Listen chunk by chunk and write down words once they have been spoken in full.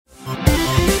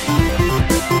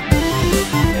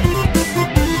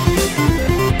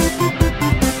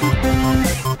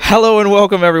Hello and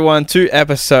welcome everyone to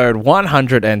episode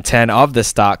 110 of the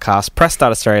Startcast, Press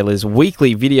Start Australia's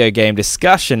weekly video game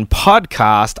discussion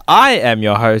podcast. I am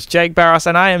your host, Jake Barros,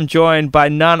 and I am joined by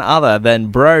none other than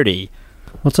Brodie.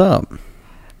 What's up?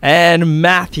 And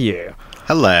Matthew.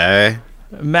 Hello.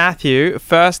 Matthew,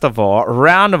 first of all,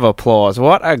 round of applause.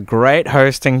 What a great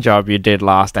hosting job you did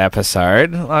last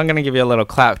episode. I'm going to give you a little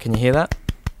clap. Can you hear that?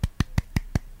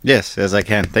 Yes, as I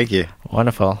can. Thank you.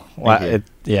 Wonderful.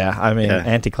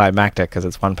 Anticlimactic because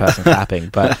it's one person clapping,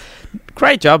 but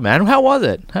great job, man. How was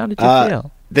it? How did you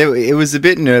feel? It was a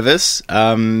bit nervous.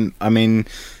 I mean,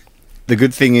 the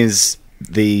good thing is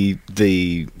the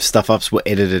stuff-ups were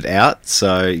edited out,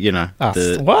 so, you know...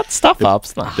 what?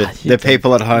 Stuff-ups? The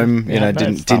people at home,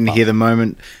 didn't hear the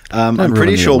moment. I'm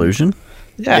pretty sure... illusion.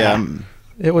 Yeah.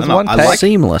 It was one take.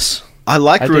 Seamless. I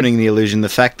like ruining the illusion. The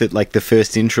fact that, like, the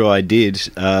first intro I did,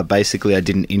 basically I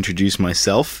didn't introduce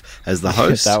myself as the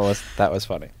host. that was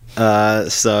funny. But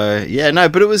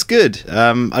it was good.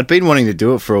 I'd been wanting to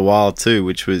do it for a while too,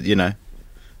 which was, it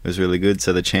was really good.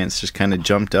 So the chance just kind of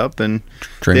jumped up, and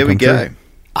there we go.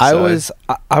 I was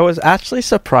actually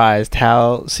surprised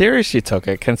how serious you took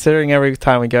it, considering every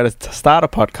time we go to start a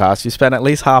podcast, you spend at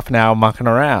least half an hour mucking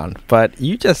around. But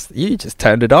you just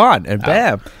turned it on, and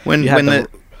bam!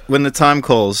 When the time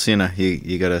calls, you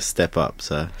got to step up.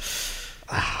 So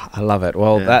I love it.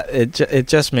 Well, it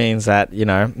just means that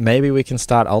maybe we can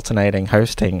start alternating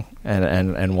hosting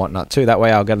and whatnot too. That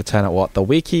way, I'll get a turn at the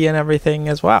Wiki and everything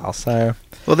as well. So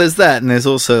there's that, and there's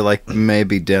also like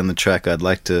maybe down the track, I'd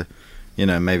like to,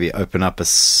 maybe open up a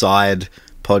side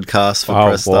podcast for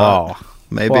Press Start.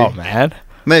 Maybe, man.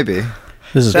 Maybe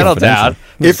this is settle down.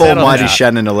 If Almighty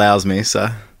Shannon allows me, so.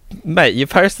 Mate, you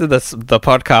posted the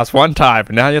podcast one time,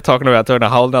 and now you're talking about doing a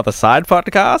whole nother side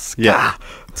podcast? Yeah,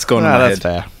 it's gone in my that's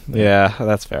head. Fair. Yeah,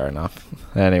 that's fair enough.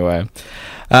 Anyway,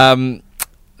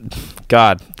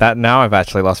 God, that now I've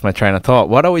actually lost my train of thought.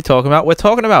 What are we talking about? We're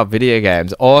talking about video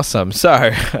games. Awesome.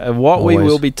 So, what we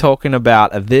will be talking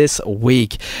about this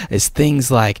week is things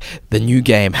like the new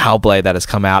game Hellblade that has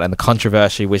come out and the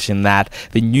controversy within that,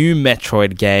 the new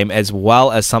Metroid game, as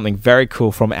well as something very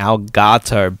cool from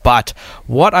Elgato. But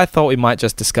what I thought we might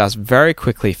just discuss very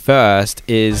quickly first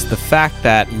is the fact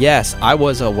that, yes, I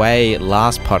was away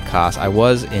last podcast. I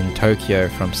was in Tokyo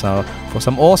for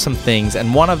some awesome things,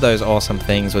 and one of those awesome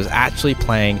things was actually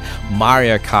playing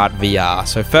Mario Kart VR.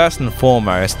 So first and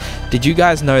foremost, did you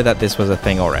guys know that this was a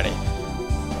thing already?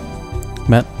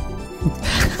 Matt?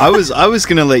 I was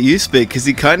going to let you speak because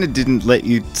he kind of didn't let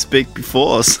you speak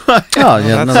before. So.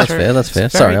 That's fair. That's fair.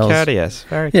 Very courteous.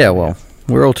 Very courteous. Well,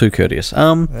 we're all too courteous.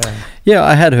 I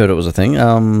had heard it was a thing.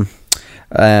 And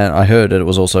I heard it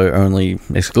was also only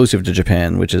exclusive to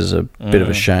Japan, which is a bit of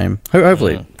a shame.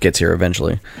 Hopefully it gets here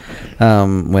eventually,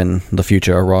 when the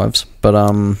future arrives. But,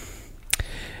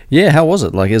 how was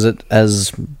it? Like, is it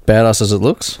as badass as it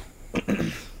looks?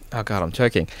 Oh, God, I'm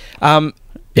choking.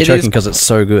 You're choking because it's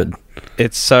so good.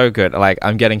 It's so good. Like,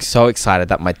 I'm getting so excited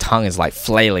that my tongue is, like,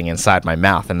 flailing inside my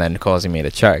mouth and then causing me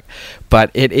to choke.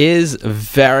 But it is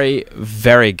very,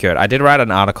 very good. I did write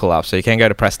an article up, so you can go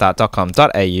to pressstart.com.au.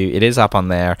 It is up on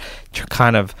there.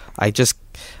 I just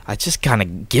kind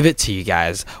of give it to you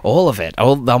guys, all of it,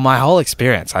 my whole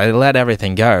experience. I let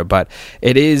everything go, but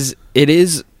it is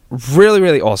really,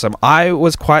 really awesome. I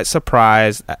was quite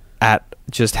surprised at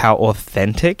just how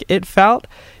authentic it felt.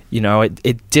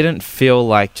 It didn't feel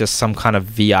like just some kind of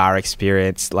VR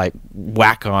experience, like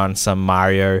whack on some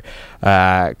Mario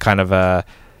kind of a...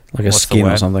 Like a skin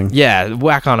or something. Yeah,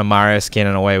 whack on a Mario skin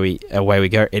and away we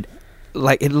go. It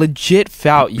legit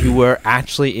felt you were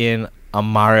actually in a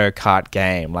Mario Kart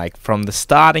game, like from the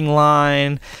starting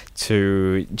line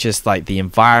to just like the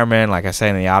environment. Like I say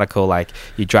in the article, like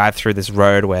you drive through this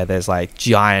road where there's like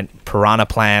giant piranha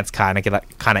plants kind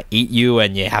of eat you,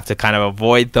 and you have to kind of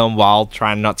avoid them while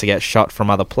trying not to get shot from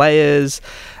other players.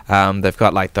 They've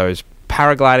got like those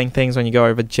paragliding things when you go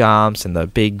over jumps, and the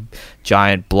big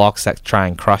giant blocks that try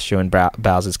and crush you in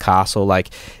Bowser's castle. Like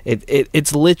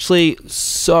it's literally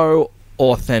so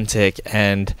authentic,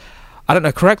 and I don't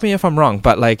know, correct me if I'm wrong,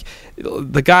 but like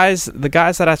the guys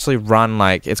that actually run,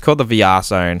 like, it's called the VR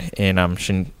Zone in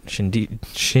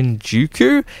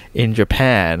Shinjuku in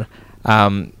Japan.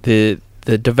 The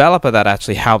developer that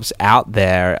actually helps out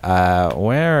there,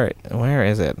 where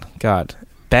is it? God,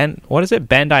 what is it?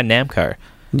 Bandai Namco.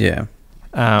 Yeah.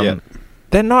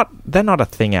 They're not a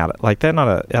thing out. Like they're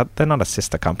not a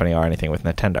sister company or anything with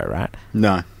Nintendo, right?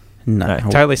 No,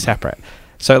 totally separate.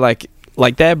 So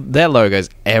like their logo's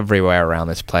everywhere around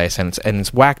this place, and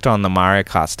it's whacked on the Mario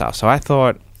Kart stuff. So I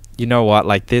thought, you know what,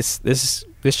 like this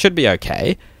should be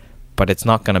okay, but it's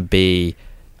not going to be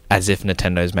as if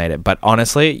Nintendo's made it. But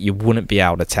honestly, you wouldn't be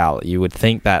able to tell. You would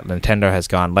think that Nintendo has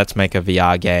gone, let's make a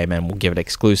VR game and we'll give it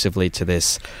exclusively to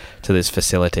this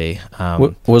facility.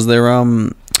 Was there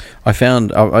I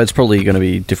found it's probably going to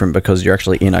be different because you're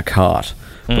actually in a cart.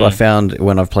 But I found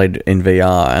when I've played in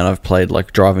VR and I've played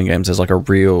like driving games, there's like a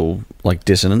real like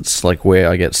dissonance, like where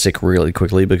I get sick really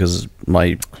quickly because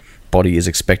my body is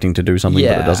expecting to do something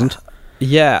but it doesn't.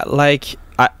 Yeah, like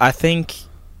I think,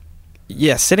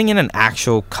 sitting in an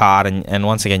actual cart, and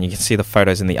once again, you can see the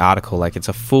photos in the article, like it's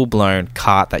a full-blown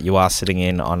cart that you are sitting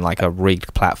in on like a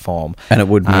rigged platform. And it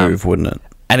would move, wouldn't it?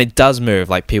 And it does move,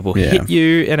 like people hit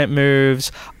you and it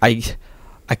moves. I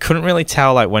couldn't really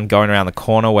tell like when going around the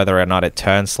corner whether or not it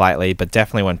turned slightly, but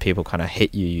definitely when people kind of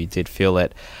hit you, you did feel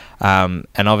it. And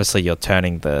obviously you're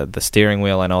turning the steering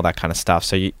wheel and all that kind of stuff.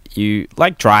 So you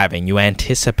like driving, you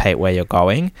anticipate where you're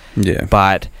going. Yeah.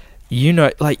 But you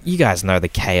know, like you guys know the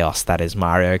chaos that is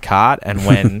Mario Kart,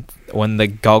 and when the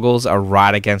goggles are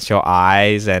right against your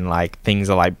eyes and like things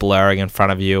are like blurring in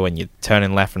front of you and you're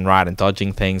turning left and right and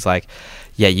dodging things, like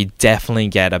you definitely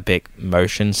get a big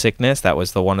motion sickness. That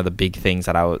was one of the big things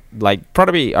that I would like,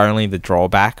 probably only the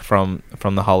drawback from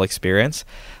the whole experience.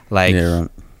 Like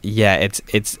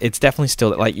it's definitely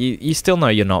still like you still know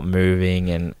you're not moving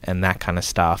and that kind of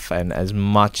stuff, and as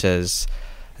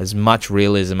much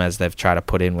realism as they've tried to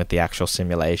put in with the actual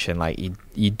simulation, like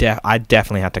I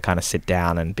definitely had to kind of sit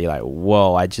down and be like,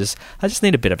 whoa, I just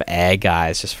need a bit of air,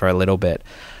 guys, just for a little bit.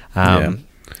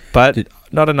 But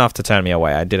not enough to turn me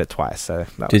away. I did it twice. So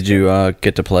did you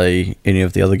get to play any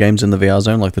of the other games in the VR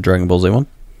zone, like the Dragon Ball Z one?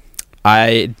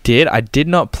 I did. I did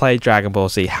not play Dragon Ball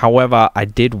Z. However, I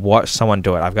did watch someone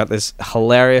do it. I've got this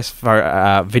hilarious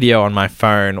video on my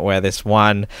phone where this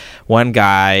one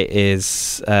guy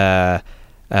is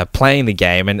playing the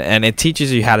game, and it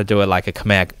teaches you how to do it like a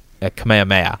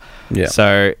Kamehameha. Yeah.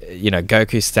 So,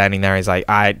 Goku's standing there. He's like,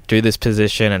 I do this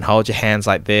position and hold your hands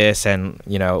like this, and,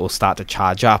 it will start to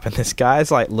charge up. And this guy's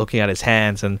like looking at his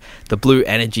hands, and the blue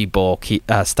energy ball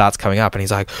starts coming up, and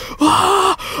he's like,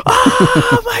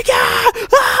 oh my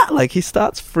God. Like he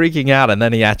starts freaking out, and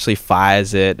then he actually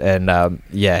fires it. And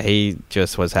he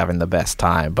just was having the best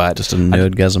time. But just a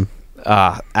nerdgasm.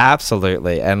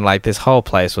 Absolutely. And like this whole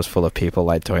place was full of people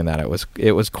like doing that.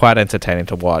 It was quite entertaining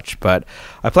to watch. But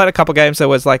I played a couple games. There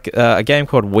was like a game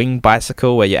called Winged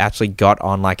Bicycle where you actually got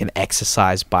on like an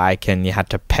exercise bike and you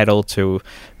had to pedal to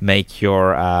make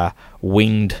your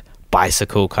winged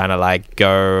bicycle kind of like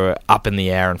go up in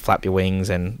the air and flap your wings,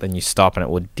 and then you stop and it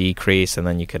would decrease, and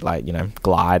then you could like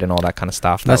glide and all that kind of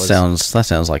stuff. That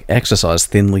sounds like exercise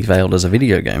thinly veiled as a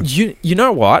video game. You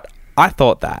know what? I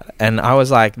thought that, and I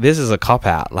was like, this is a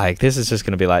cop-out. Like, this is just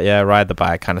going to be like, ride the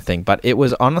bike kind of thing. But it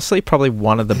was honestly probably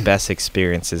one of the best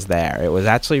experiences there. It was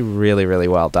actually really, really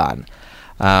well done.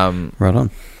 Right on.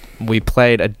 We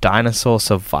played a dinosaur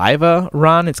survivor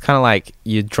run. It's kind of like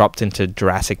you dropped into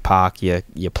Jurassic Park, your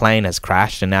plane has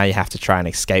crashed, and now you have to try and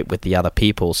escape with the other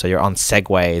people. So you're on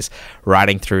segways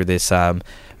riding through this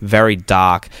very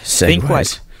dark...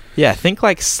 Segways. Think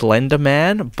like Slender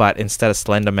Man, but instead of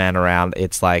Slender Man around,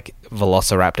 it's like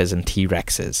Velociraptors and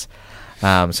T-Rexes.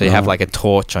 So you have like a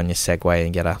torch on your Segway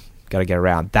and gotta get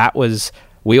around.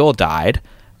 We all died,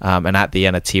 and at the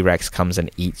end a T-Rex comes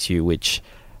and eats you, which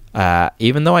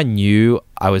even though I knew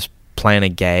I was playing a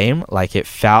game, like it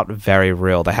felt very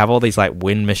real. They have all these like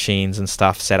wind machines and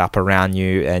stuff set up around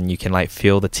you, and you can like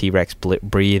feel the T-Rex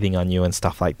breathing on you and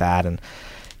stuff like that. And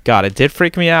God, it did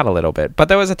freak me out a little bit, but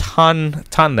there was a ton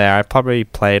there. I probably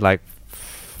played like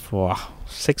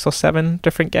 6 or 7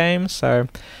 different games, so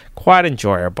quite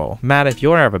enjoyable. Matt, if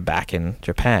you're ever back in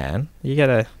Japan, you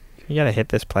gotta hit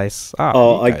this place.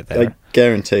 I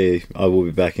guarantee I will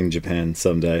be back in Japan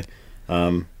someday.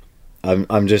 I'm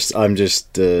just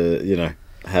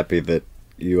happy that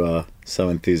you are so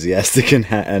enthusiastic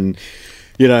and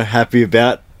happy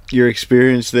about your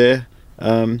experience there.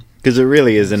 Because it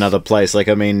really is another place. Like,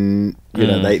 I mean,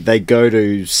 they go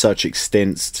to such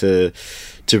extents to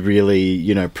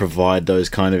really, provide those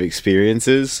kind of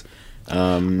experiences.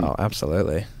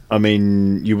 Absolutely. I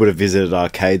mean, you would have visited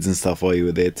arcades and stuff while you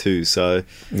were there too. So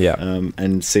yeah,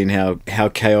 and seen how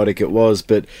chaotic it was.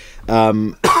 But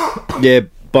Bandai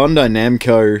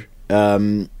Namco,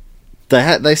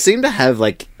 they seem to have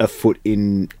like a foot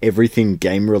in everything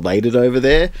game related over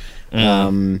there.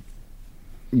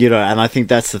 And I think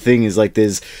that's the thing, is like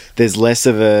there's less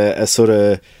of a sort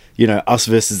of, us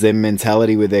versus them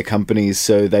mentality with their companies,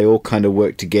 so they all kind of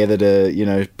work together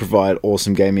to, provide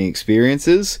awesome gaming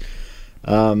experiences.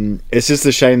 It's just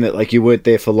a shame that like you weren't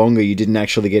there for longer, you didn't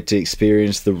actually get to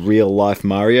experience the real life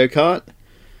Mario Kart.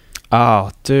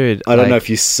 Oh, dude! I don't know if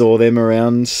you saw them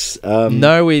around.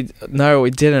 No, we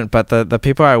didn't. But the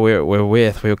people we were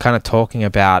with, we were kind of talking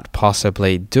about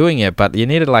possibly doing it, but you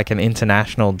needed like an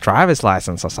international driver's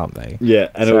license or something. Yeah,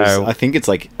 and I think it's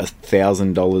like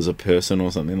 $1,000 a person or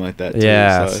something like that. Too,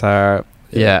 yeah, so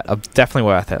definitely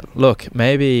worth it. Look,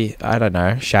 maybe I don't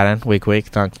know, Shannon, week,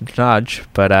 nudge,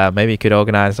 but maybe you could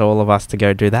organise all of us to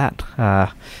go do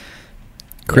that.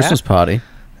 Christmas party.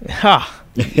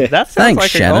 That sounds Thanks, like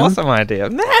Shannon. an awesome idea.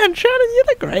 Man, Shannon, you're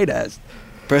the greatest.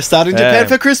 Press start in Japan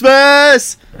for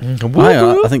Christmas! I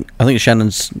think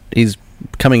he's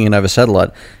coming in over satellite.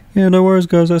 Yeah, no worries,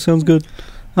 guys. That sounds good.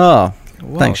 Oh,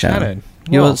 thanks, Shannon.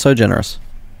 You are so generous.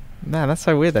 Man, that's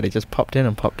so weird that he just popped in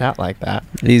and popped out like that.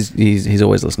 He's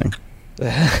always listening.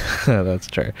 That's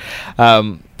true.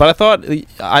 But I thought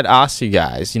I'd ask you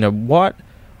guys, what,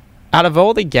 out of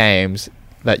all the games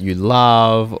that you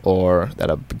love or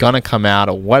that are gonna come out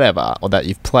or whatever, or that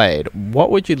you've played, what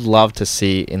would you love to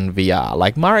see in VR?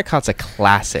 Like Mario Kart's a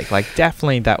classic. Like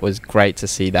definitely that was great to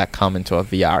see that come into a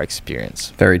VR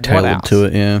experience. Very tailored to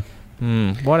it, yeah.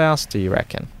 What else do you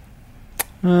reckon?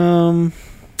 This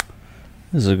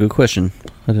is a good question.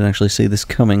 I didn't actually see this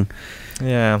coming.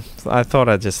 Yeah, I thought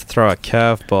I'd just throw a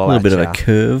curveball. A little bit of a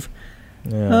curve.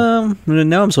 Yeah.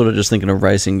 Now I'm sort of just thinking of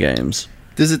racing games.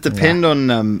 Does it depend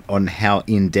on how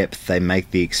in depth they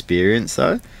make the experience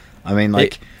though? I mean,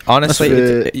 like honestly,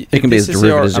 it can be as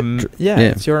derivative.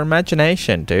 It's your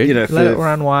imagination, dude. Let it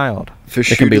run wild. For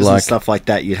shooters and stuff like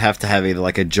that, you'd have to have either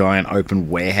like a giant open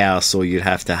warehouse, or you'd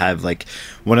have to have like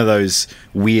one of those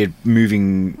weird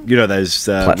moving, those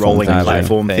rolling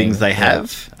platform things they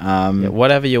have.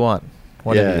 Whatever you want.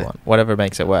 Whatever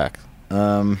makes it work.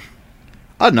 I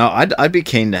don't know. I'd be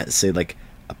keen to see like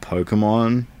a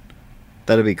Pokemon.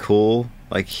 That'd be cool.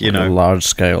 Like large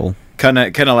scale. Kind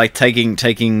of like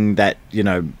taking that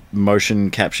motion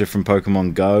capture from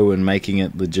Pokemon Go and making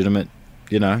it legitimate.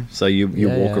 So you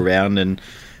walk around and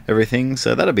everything.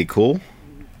 So that'd be cool.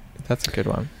 That's a good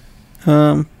one.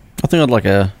 I think I'd like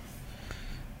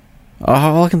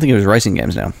all I can think of is racing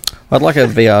games now. I'd like a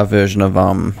VR version of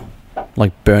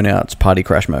like Burnout's Party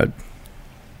Crash mode.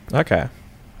 Okay.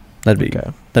 That'd be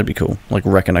cool. Like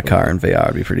wrecking a car in VR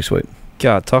would be pretty sweet.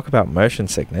 God, talk about motion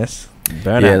sickness.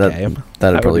 Burnout game.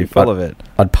 That'd probably be full of it.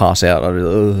 I'd pass out. I'd be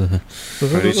like,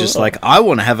 It's just like, I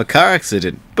want to have a car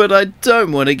accident, but I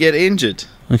don't want to get injured.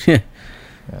 Yeah,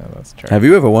 that's true. Have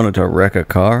you ever wanted to wreck a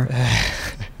car?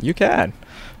 You can,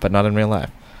 but not in real life.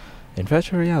 In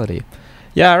virtual reality.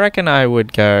 Yeah, I reckon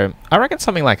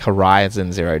something like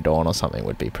Horizon Zero Dawn or something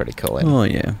would be pretty cool in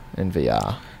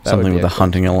VR. Something with a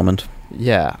hunting element.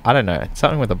 Yeah, I don't know.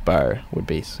 Something with a bow would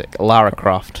be sick. Lara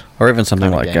Croft. Or even something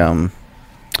like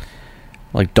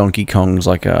Donkey Kong's,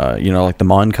 like like the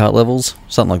minecart levels.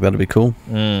 Something like that would be cool.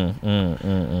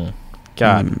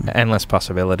 God, endless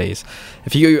possibilities.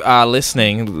 If you are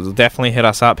listening, definitely hit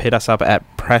us up. Hit us up at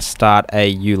press.au.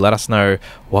 Let us know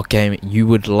what game you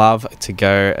would love to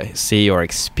go see or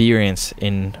experience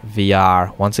in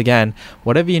VR. Once again,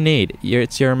 whatever you need.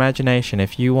 It's your imagination.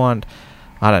 If you want,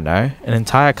 I don't know, an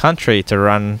entire country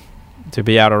to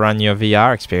be able to run your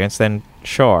VR experience, then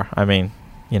sure. I mean,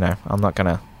 I'm not going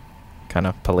to kind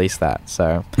of police that.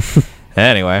 So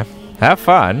anyway, have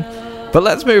fun. But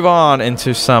let's move on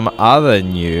into some other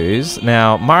news.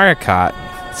 Now, Mario Kart,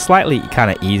 slightly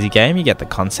kind of easy game. You get the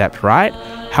concept right.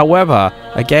 However,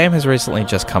 a game has recently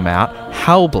just come out,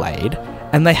 Hellblade,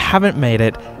 and they haven't made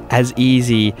it as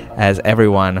easy as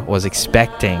everyone was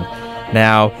expecting.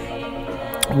 Now,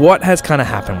 what has kind of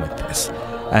happened with this?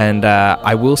 And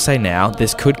I will say now,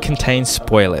 this could contain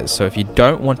spoilers. So if you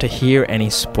don't want to hear any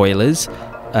spoilers,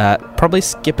 probably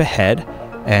skip ahead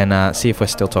and see if we're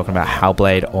still talking about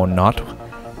Hellblade or not.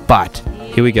 But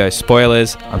here we go.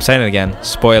 Spoilers. I'm saying it again.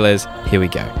 Spoilers. Here we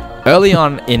go. Early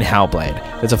on in Hellblade,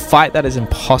 there's a fight that is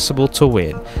impossible to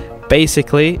win.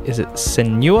 Basically,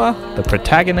 Senua, the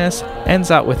protagonist, ends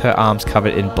up with her arms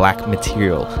covered in black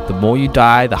material. The more you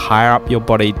die, the higher up your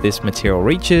body this material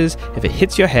reaches. If it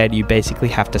hits your head, you basically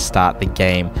have to start the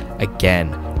game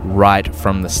again, right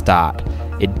from the start.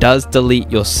 It does delete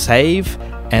your save,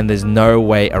 and there's no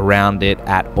way around it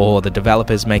at all. The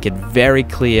developers make it very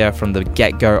clear from the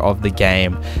get-go of the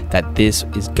game that this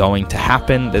is going to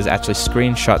happen. There's actually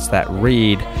screenshots that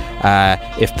read,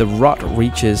 if the rot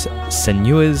reaches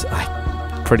Senua's,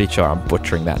 I'm pretty sure I'm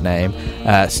butchering that name,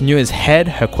 Senua's head,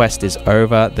 her quest is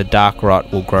over. The dark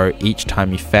rot will grow each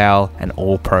time you fail, and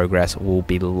all progress will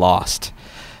be lost.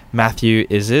 Matthew,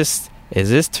 is this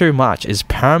too much? Is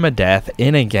permadeath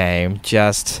in a game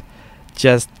just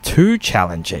too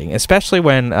challenging, especially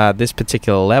when this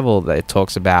particular level that it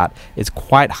talks about is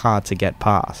quite hard to get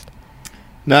past?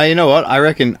 No, you know what? I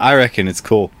reckon it's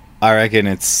cool. I reckon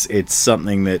it's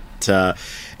something that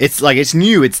it's like it's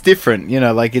new, it's different. You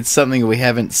know, like it's something we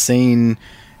haven't seen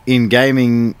in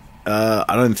gaming.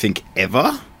 I don't think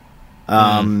ever.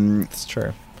 It's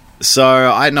true. So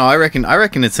I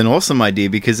reckon it's an awesome idea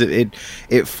because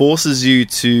it forces you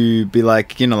to be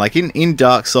like, you know, like in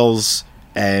Dark Souls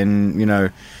and, you know,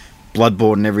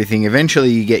 Bloodborne and everything, eventually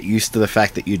you get used to the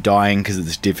fact that you're dying because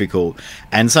it's difficult,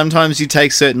 and sometimes you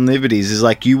take certain liberties. Is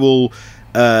like you'll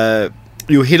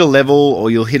hit a level or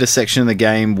you'll hit a section of the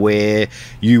game where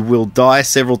you will die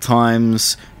several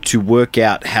times to work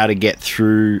out how to get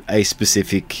through a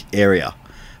specific area.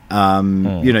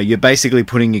 You know, you're basically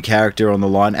putting your character on the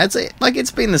line.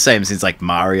 It's been the same since like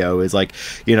Mario. Is like,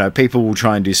 you know, people will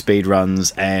try and do speed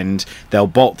runs and they'll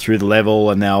bolt through the level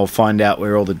and they'll find out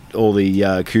where all the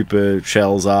Koopa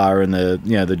shells are and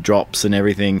the drops and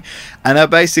everything. And they're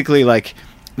basically like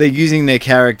they're using their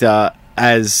character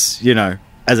as, you know,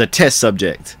 as a test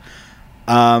subject.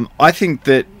 I think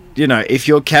that, you know, if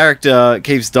your character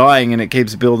keeps dying and it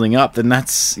keeps building up, then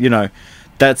that's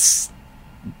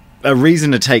a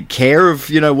reason to take care of,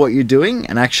 you know, what you're doing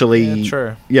and actually,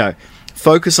 you know,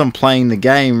 focus on playing the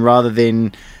game rather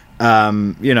than,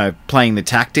 you know, playing the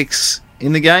tactics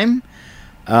in the game.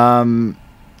 And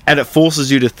it forces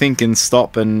you to think and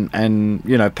stop and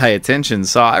you know, pay attention.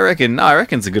 So I reckon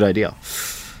it's a good idea.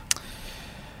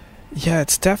 Yeah,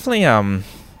 it's definitely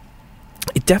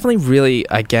it definitely really,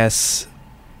 I guess,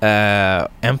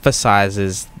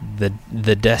 emphasizes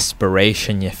the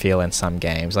desperation you feel in some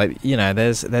games. Like, you know,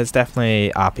 there's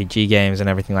definitely RPG games and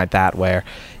everything like that where,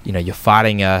 you know, you're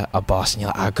fighting a boss and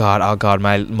you're like, oh god,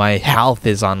 my health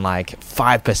is on like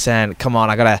 5%. Come on,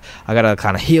 I gotta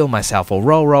kind of heal myself, or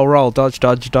roll, dodge,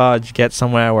 get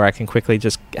somewhere where I can quickly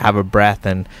just have a breath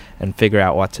and figure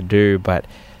out what to do. But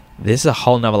this is a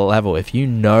whole nother level. If you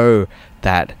know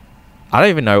that,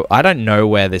 I don't know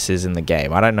where this is in the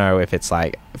game. I don't know if it's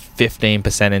like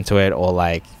 15% into it or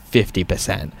like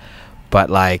 50%. But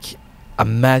like,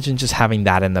 imagine just having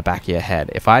that in the back of your head.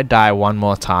 If I die one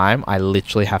more time, I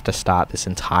literally have to start this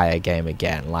entire game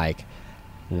again. Like,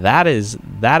 that is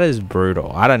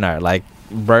brutal. I don't know. Like,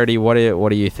 Brodie, what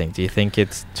do you think? Do you think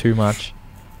it's too much?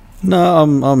 No,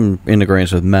 I'm in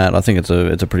agreement with Matt. I think it's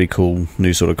a pretty cool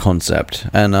new sort of concept,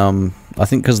 and I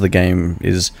think because the game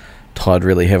is tied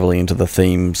really heavily into the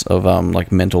themes of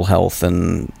like mental health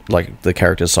and like the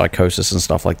character's psychosis and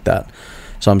stuff like that.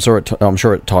 So I'm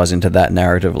sure it ties into that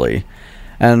narratively.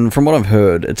 And from what I've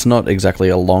heard, it's not exactly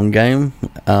a long game.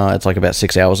 It's like about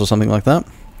 6 hours or something like that.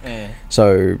 Yeah.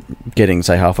 So getting,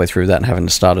 say, halfway through that and having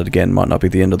to start it again might not be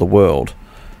the end of the world.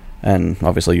 And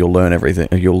obviously you'll learn everything.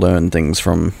 You'll learn things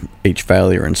from each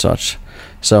failure and such.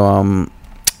 So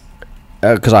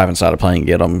because I haven't started playing it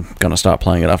yet, I'm going to start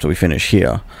playing it after we finish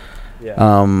here.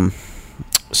 Yeah.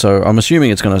 So I'm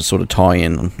assuming it's going to sort of tie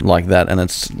in like that, and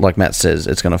it's like Matt says,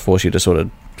 it's going to force you to sort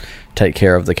of take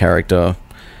care of the character,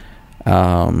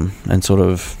 and sort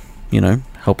of, you know,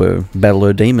 help her battle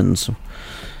her demons.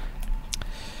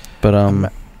 But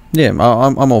yeah,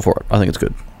 I'm all for it. I think it's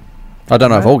good. I don't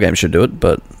know if all games should do it,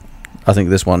 but I think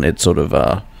this one, it sort of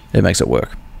it makes it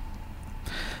work.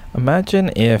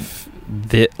 Imagine if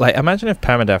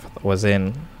Permadeath was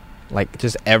in like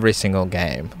just every single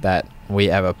game that we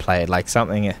ever played, like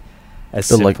something as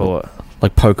simple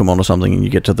like Pokemon or something, and you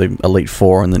get to the Elite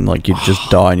Four and then like you just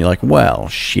die and you're like, well,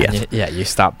 shit. You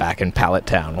start back in Pallet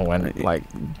Town when like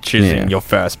choosing your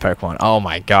first Pokemon. Oh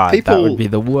my god, that would be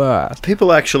the worst.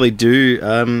 People actually do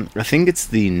I think it's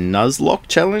the Nuzlocke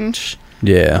challenge.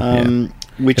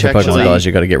 Which if a Pokemon dies,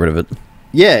 you got to get rid of it.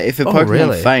 Yeah, if a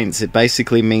Pokemon faints, it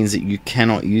basically means that you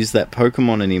cannot use that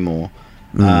Pokemon anymore.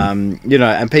 You know,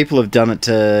 and people have done it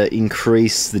to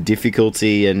increase the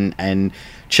difficulty and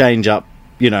change up,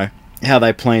 you know, how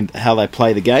they play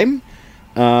the game.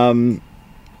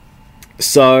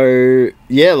 So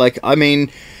yeah, like, I mean,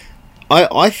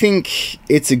 I think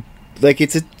it's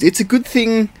a good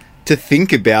thing to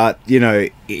think about, you know,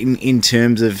 in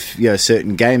terms of, you know,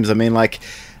 certain games. I mean, like,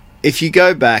 if you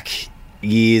go back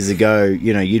years ago,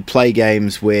 you know, you'd play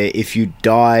games where if you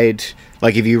died,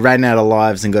 like if you ran out of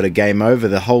lives and got a game over,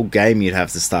 the whole game you'd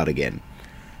have to start again.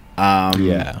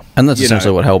 And that's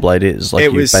essentially what Hellblade is. Like,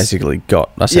 you've basically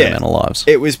got a set amount of lives.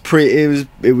 It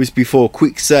was before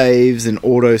quick saves and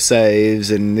auto saves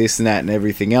and this and that and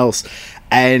everything else.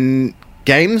 And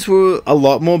games were a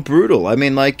lot more brutal. I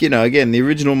mean, like, you know, again, the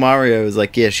original Mario was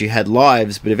like, yes, you had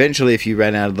lives, but eventually if you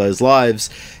ran out of those lives,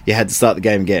 you had to start the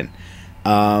game again.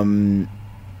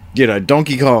 You know,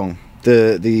 Donkey Kong,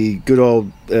 the good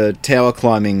old tower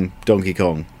climbing Donkey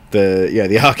Kong.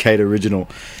 the arcade original.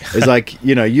 It's like,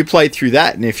 you know, you play through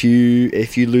that, and if you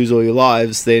lose all your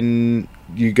lives, then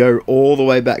you go all the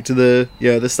way back to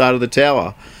the start of the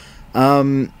tower.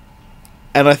 And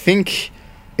I think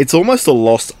it's almost a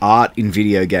lost art in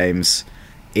video games,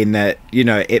 in that, you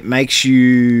know, it makes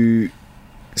you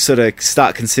sort of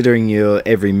start considering your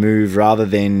every move rather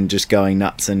than just going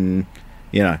nuts and,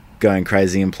 you know, going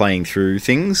crazy and playing through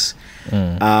things.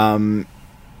 And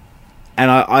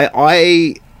I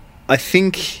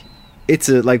think it's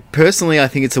personally, I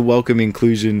think it's a welcome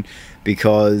inclusion,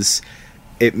 because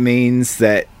it means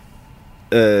that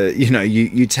you know,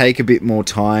 you take a bit more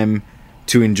time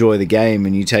to enjoy the game,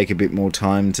 and you take a bit more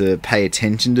time to pay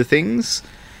attention to things.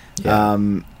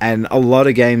 And a lot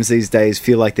of games these days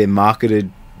feel like they're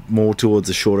marketed more towards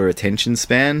a shorter attention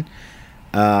span.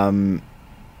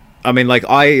 I mean, like,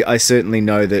 I certainly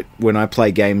know that when I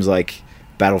play games like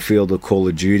Battlefield or Call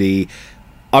of Duty,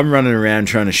 I'm running around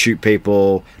trying to shoot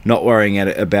people, not worrying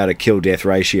about a kill-death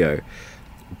ratio.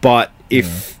 But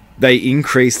if they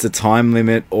increase the time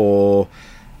limit, or,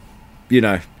 you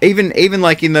know, even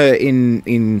like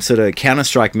in sort of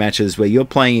Counter-Strike matches where you're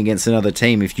playing against another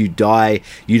team, if you die,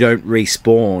 you don't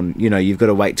respawn. You know, you've got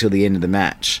to wait till the end of the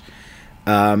match.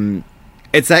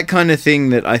 It's that kind of thing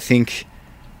that I think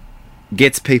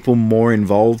gets people more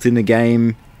involved in the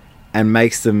game and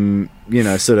makes them, you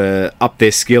know, sort of up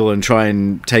their skill and try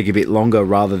and take a bit longer,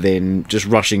 rather than just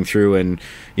rushing through and,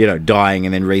 you know, dying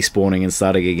and then respawning and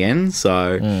starting again.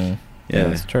 So yeah,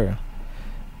 that's true.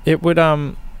 It would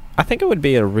I think it would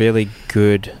be a really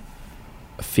good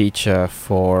feature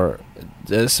for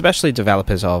especially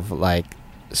developers of like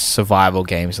survival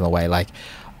games, in a way. Like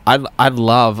I'd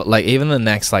love, like, even the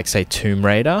next, like, say Tomb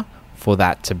Raider, for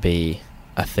that to be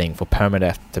a thing, for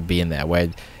permadeath to be in there, where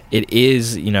it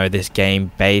is, you know, this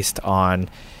game based on,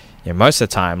 you know, most of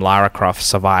the time Lara Croft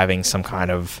surviving some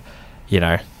kind of, you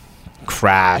know,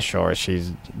 crash, or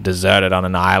she's deserted on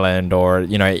an island, or,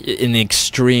 you know, in the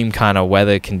extreme kind of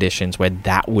weather conditions where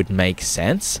that would make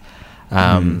sense.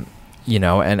 You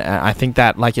know, and I think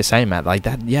that, like you're saying, Matt, like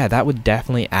that, yeah, that would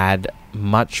definitely add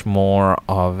much more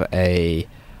of a,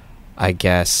 I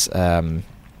guess,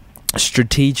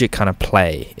 strategic kind of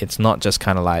play. It's not just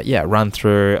kind of like, yeah, run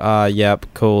through, yep,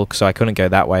 cool, so I couldn't go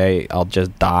that way, I'll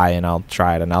just die and I'll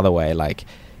try it another way. Like,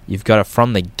 you've got to,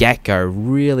 from the get-go,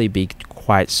 really be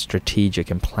quite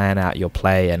strategic and plan out your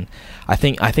play. And I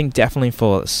think definitely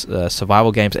for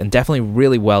survival games, and definitely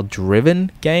really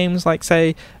well-driven games, like,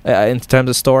 say, in terms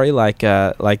of story, like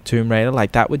Tomb Raider,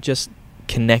 like, that would just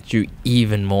connect you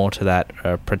even more to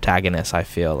that protagonist, I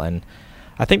feel. And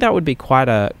I think that would be quite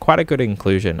a good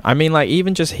inclusion. I mean, like,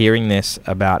 even just hearing this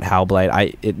about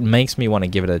Hellblade, it makes me want to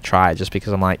give it a try, just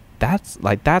because I'm like,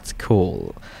 that's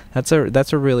cool. That's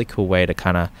a really cool way to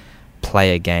kind of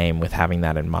play a game with having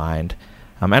that in mind.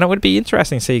 And it would be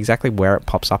interesting to see exactly where it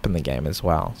pops up in the game as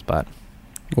well. But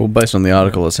based on the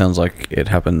article, it sounds like it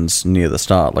happens near the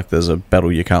start. Like, there's a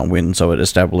battle you can't win, so it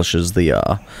establishes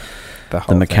the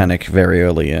mechanic very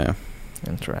early. Yeah,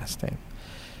 interesting.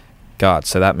 God,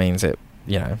 so that means it,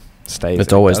 you know, stays.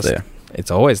 It's always there.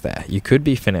 It's always there. You could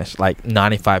be finished like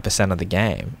 95% of the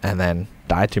game and then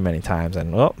die too many times,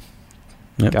 and gotta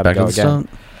go again. Start.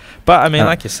 But I mean,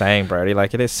 like you're saying, Brodie,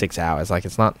 like, it is 6 hours. Like,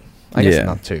 it's not. I guess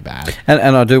not too bad.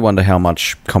 And I do wonder how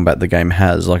much combat the game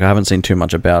has. Like, I haven't seen too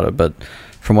much about it, but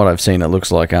from what I've seen, it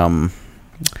looks like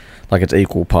it's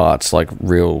equal parts, like,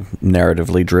 real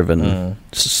narratively driven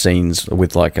scenes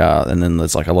with, like, and then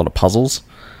there's, like, a lot of puzzles.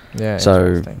 Yeah.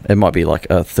 So it might be like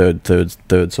a third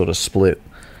sort of split,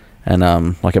 and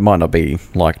like, it might not be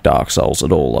like Dark Souls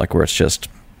at all, like, where it's just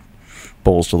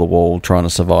balls to the wall trying to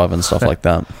survive and stuff like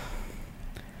that.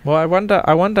 Well, I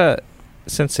wonder,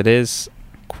 since it is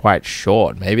quite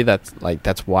short, maybe that's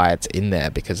why it's in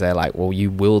there, because they're like, well, you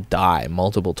will die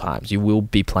multiple times, you will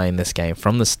be playing this game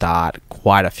from the start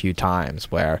quite a few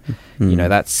times, where you know,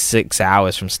 that 6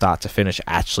 hours from start to finish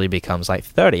actually becomes like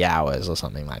 30 hours or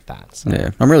something like that. So. Yeah,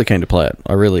 I'm really keen to play it.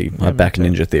 I back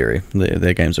Ninja Theory.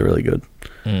 Their games are really good.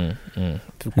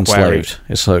 Enslaved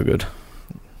is so good.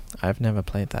 I've never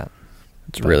played that.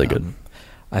 It's really good.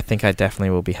 I think I definitely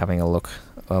will be having a look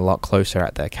a lot closer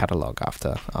at their catalogue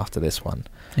after this one.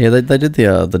 Yeah, they did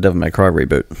the Devil May Cry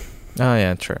reboot. Oh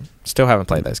yeah, true. Still haven't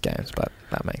played those games, but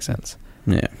that makes sense.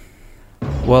 Yeah.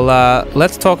 Well,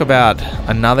 let's talk about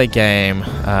another game,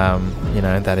 you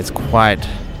know, that is quite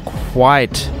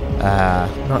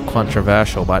not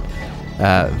controversial, but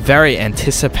very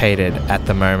anticipated at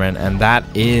the moment, and that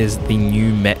is the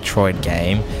new Metroid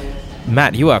game.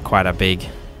 Matt, you are quite a big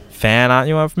fan, aren't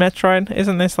you, of Metroid?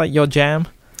 Isn't this like your jam?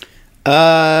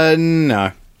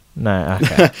 No. No,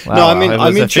 okay. No, I mean, it was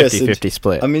I'm a interested. 50-50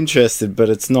 split. I'm interesed, but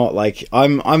it's not like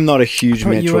I'm not a huge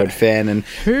Metroid fan, and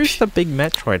Who's the big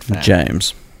Metroid fan?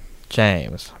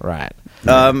 James, right.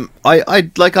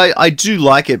 I do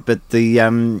like it, but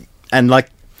and like,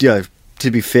 you know,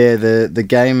 to be fair, the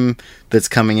game that's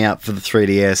coming out for the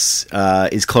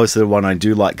 3DS is closer to the one I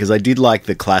do like, because I did like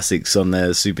the classics on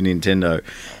the Super Nintendo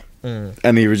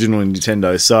and the original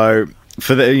Nintendo. So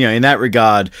for the, you know, in that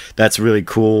regard, that's really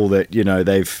cool that, you know,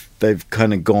 they've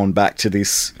kind of gone back to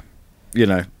this, you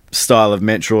know, style of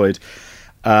Metroid.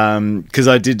 Because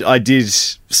I did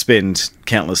spend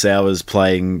countless hours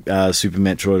playing Super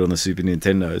Metroid on the Super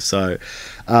Nintendo. So,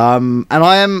 and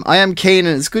I am keen,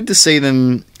 and it's good to see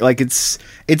them. Like, it's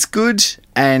good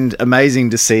and amazing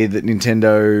to see that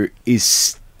Nintendo is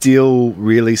still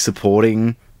really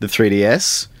supporting the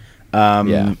 3DS.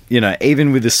 You know,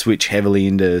 even with the Switch heavily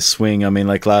into swing. I mean,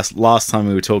 like last time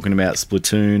we were talking about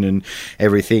Splatoon and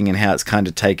everything, and how it's kind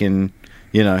of taken,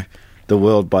 you know, the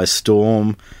world by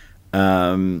storm.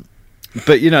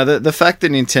 But you know, the fact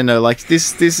that Nintendo, like,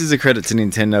 this is a credit to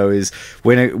Nintendo, is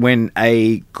when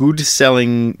a good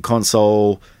selling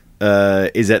console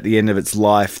is at the end of its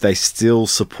life, they still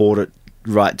support it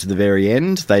right to the very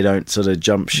end. They don't sort of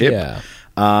jump ship. Yeah.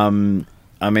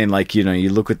 I mean, like, you know, you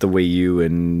look at the Wii U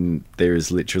and there is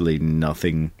literally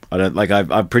nothing.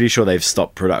 I'm pretty sure they've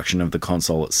stopped production of the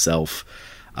console itself,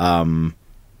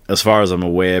 as far as I'm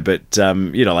aware. But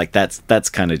you know, like, that's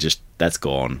kind of just, that's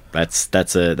gone.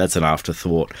 That's an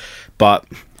afterthought. But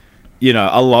you know,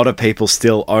 a lot of people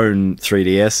still own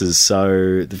 3DSs,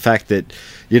 so the fact that,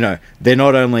 you know, they're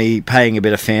not only paying a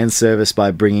bit of fan service by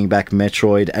bringing back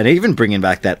Metroid and even bringing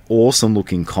back that awesome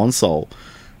looking console.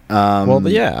 Well,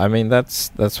 yeah, I mean, that's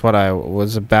what I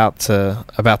was about to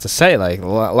say.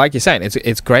 Like you're saying,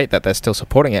 it's great that they're still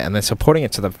supporting it, and they're supporting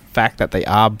it to the fact that they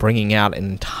are bringing out an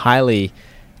entirely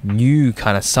new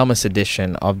kind of Summer's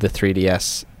edition of the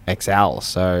 3DS XL.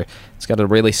 So it's got a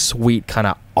really sweet kind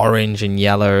of orange and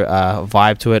yellow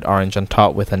vibe to it. Orange on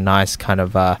top with a nice kind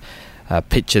of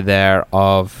picture there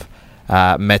of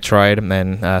Metroid, and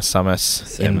then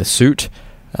Samus in the suit.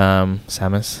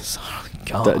 Samus.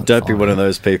 God, don't be one of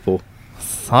those people.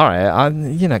 Sorry,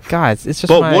 you know, guys, it's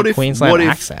just my Queensland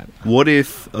accent. What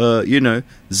if, you know,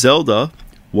 Zelda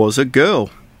was a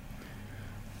girl?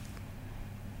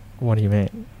 What do you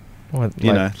mean?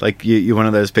 You know, like, you're one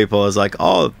of those people who's like,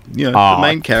 oh, you know, the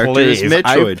main character is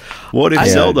Metroid. What if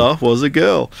Zelda was a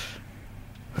girl?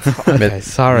 Okay,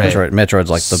 sorry. Metroid's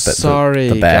like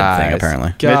the bad guys. thing,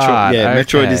 apparently. God,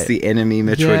 Metroid is the enemy.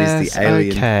 Metroid is the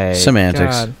alien. Okay.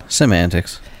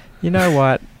 Semantics. You know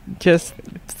what? Just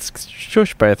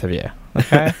shush both of you.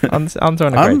 Okay, I'm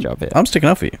doing a great job here. I'm sticking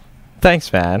up for you.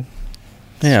 Thanks, man.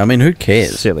 Yeah, I mean, who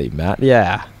cares? Silly Matt.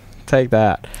 Yeah, take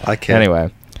that. I care.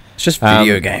 Anyway, it's just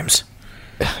video games.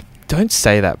 Don't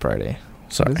say that, Brodie.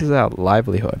 Sorry. This is our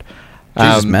livelihood.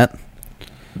 Jesus, Matt.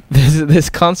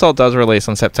 This console does release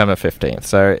on September 15th,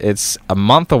 so it's a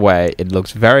month away. It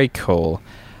looks very cool.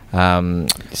 We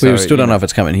still don't know if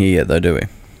it's coming here yet, though, do we?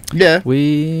 Yeah.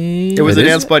 It was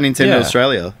announced by Nintendo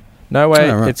Australia. No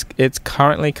way. Oh, right. It's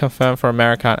currently confirmed for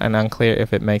America and unclear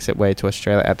if it makes its way to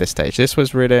Australia at this stage. This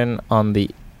was written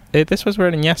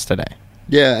yesterday.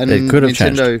 Yeah, and it could have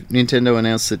changed. Nintendo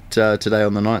announced it today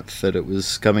on the 9th that it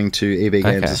was coming to EB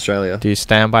Games Australia. Do you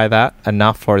stand by that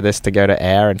enough for this to go to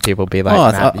air and people be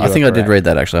like, I think I did read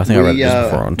that, actually. I think I read this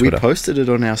before on Twitter. We posted it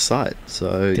on our site,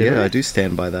 so I do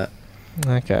stand by that.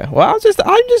 Okay. Well, I'm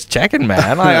just checking,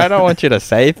 man. I don't want you to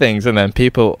say things and then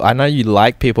people... I know you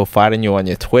like people fighting you on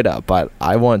your Twitter, but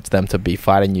I want them to be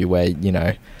fighting you where, you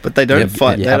know... But they don't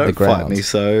fight. They don't fight me,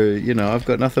 so, you know, I've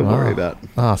got nothing to worry about.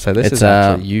 Oh, so this is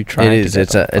actually you trying to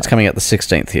get... It's coming out the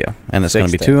 16th here, and it's going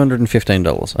to be $215.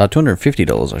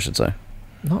 $250, I should say.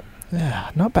 Not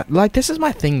bad. Like, this is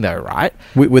my thing, though, right?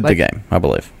 With the game, I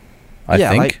believe. I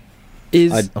think.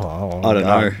 I don't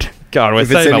know. God, we're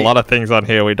saying a lot of things on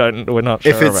here we're not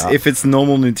sure about. If it's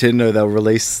normal Nintendo, they'll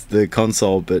release the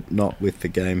console, but not with the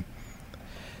game.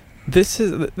 This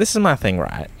is my thing,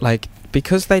 right? Like,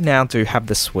 because they now do have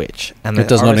the Switch, and it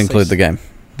does not include the game.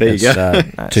 There you go.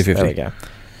 $250. There we go.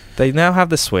 They now have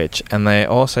the Switch, and they're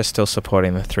also still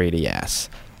supporting the 3DS.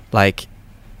 Like,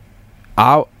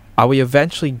 are we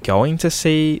eventually going to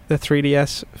see the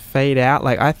 3DS fade out?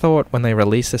 Like, I thought when they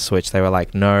released the Switch, they were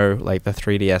like, no, like, the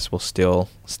 3DS will still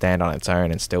stand on its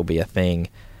own and still be a thing.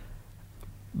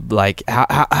 Like,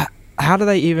 how do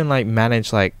they even, like,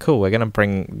 manage, like, cool, we're going to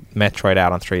bring Metroid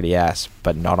out on 3DS,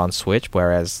 but not on Switch,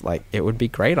 whereas, like, it would be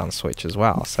great on Switch as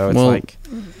well. So it's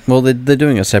Well, they're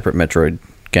doing a separate Metroid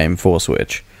game for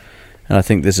Switch. And I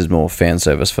think this is more fan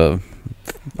service for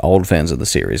old fans of the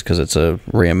series because it's a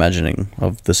reimagining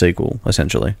of the sequel,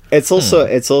 essentially. It's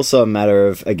also a matter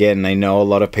of, again, they know a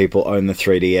lot of people own the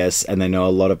 3DS, and they know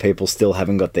a lot of people still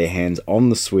haven't got their hands on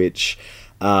the Switch,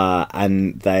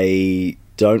 and they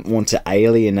don't want to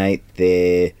alienate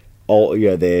their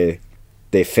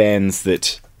fans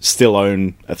that still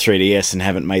own a 3DS and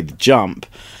haven't made the jump.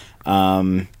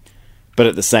 But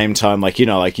at the same time,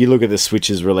 you look at the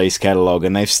Switch's release catalog,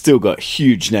 and they've still got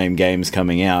huge name games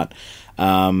coming out.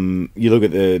 You look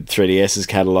at the 3DS's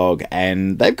catalog,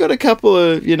 and they've got a couple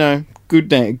of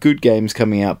good games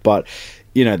coming out, but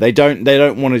they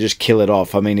don't want to just kill it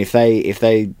off. I mean, if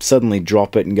they suddenly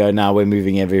drop it and go, "Nah, we're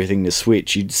moving everything to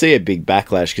Switch," you'd see a big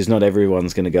backlash because not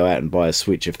everyone's going to go out and buy a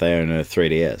Switch if they own a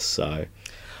 3DS. So,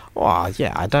 well,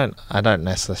 yeah, I don't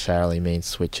necessarily mean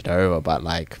switch it over, but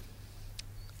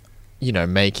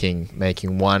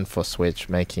making one for Switch,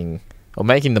 making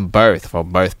them both for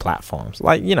both platforms.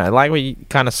 Like we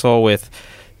kind of saw with,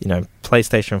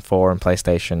 PlayStation 4 and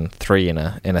PlayStation 3 in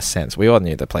a sense. We all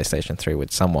knew that PlayStation 3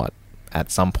 would somewhat, at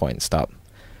some point, stop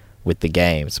with the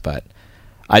games, but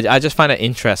I just find it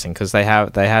interesting because they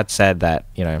had said that,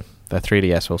 the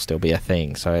 3DS will still be a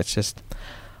thing. So it's just,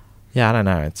 I don't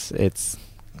know. It's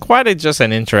quite just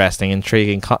an interesting,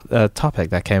 intriguing topic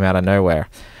that came out of nowhere.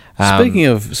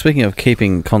 Speaking of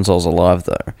keeping consoles alive,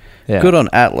 though, good on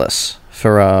Atlas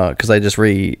for because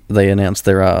they announced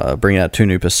they're bringing out 2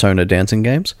 new Persona dancing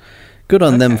games. Good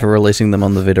on them for releasing them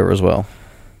on the Vita as well.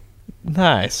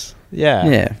 Nice,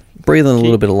 yeah, breathing a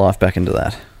little bit of life back into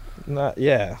that.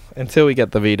 Until we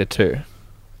get the Vita 2.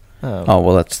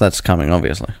 Well, that's coming,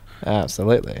 obviously.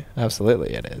 Absolutely,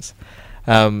 it is.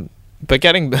 But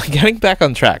getting back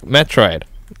on track, Metroid.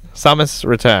 Samus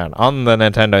Return on the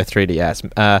Nintendo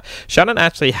 3DS. Shannon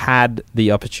actually had the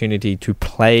opportunity to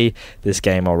play this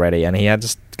game already, and he had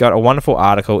just got a wonderful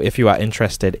article. If you are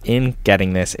interested in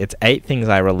getting this, it's 8 things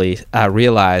I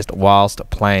realized whilst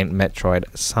playing Metroid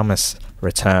Samus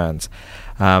Returns.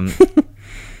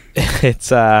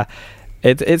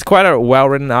 It's quite a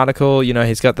well-written article.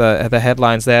 He's got the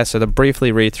headlines there, so to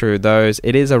briefly read through those,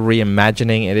 it is a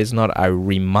reimagining. It is not a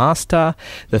remaster.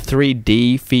 The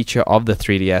 3D feature of the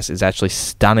 3DS is actually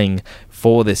stunning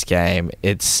for this game.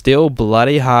 It's still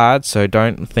bloody hard, so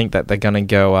don't think that they're going to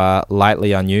go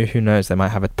lightly on you. Who knows, they might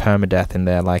have a permadeath in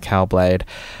there like Hellblade.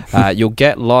 You'll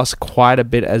get lost quite a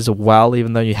bit as well.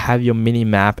 Even though you have your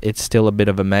mini-map, it's still a bit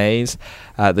of a maze.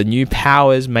 The new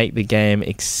powers make the game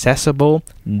accessible.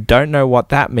 Don't know what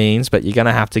that means, but you're going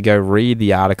to have to go read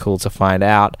the article to find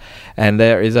out. And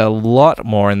there is a lot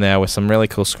more in there with some really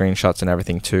cool screenshots and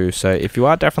everything too. So if you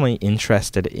are definitely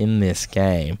interested in this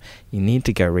game, you need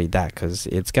to go read that because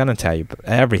it's going to tell you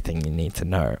everything you need to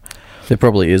know. There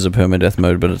probably is a permadeath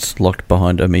mode, but it's locked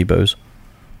behind amiibos.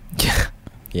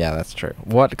 Yeah, that's true.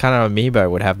 What kind of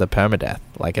amiibo would have the permadeath?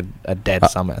 Like a dead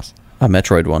Samus? A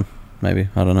Metroid one, maybe.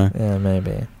 I don't know. Yeah,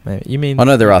 maybe. You mean? I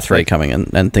know there are 3 coming,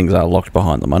 and things are locked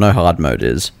behind them. I know hard mode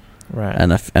is, right,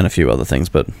 and a few other things,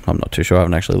 but I'm not too sure. I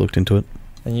haven't actually looked into it.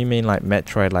 And you mean like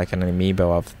Metroid, like an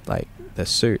amiibo of like the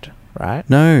suit, right?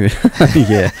 No.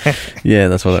 Yeah,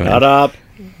 that's what I mean. Shut up.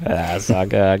 I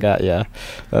got ya.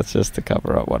 That's just to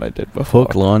cover up what I did before.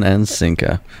 Hook, line, and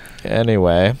sinker.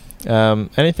 Anyway,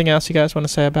 anything else you guys want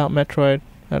to say about Metroid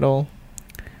at all?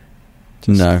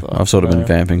 No, I've sort of been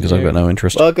vamping because I've got no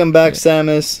interest. Welcome back,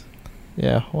 Samus.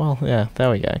 Yeah, well, yeah,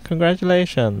 there we go.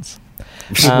 Congratulations.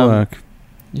 Good work.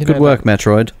 Good work,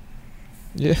 Metroid.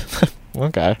 Yeah.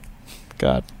 Okay.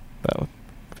 God,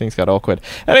 things got awkward.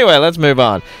 Anyway, let's move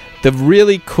on. The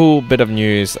really cool bit of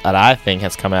news that I think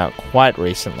has come out quite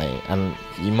recently, and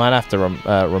you might have to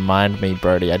remind me,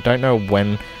 Brodie, I don't know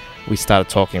when we started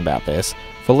talking about this.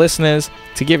 For listeners,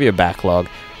 to give you a backlog,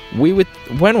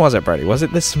 when was it, Brodie? Was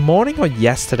it this morning or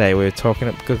yesterday we were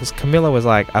talking? Because Camilla was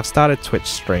like, I've started Twitch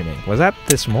streaming. Was that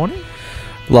this morning?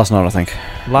 Last night, I think.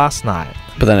 Last night.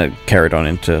 But then it carried on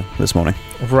into this morning.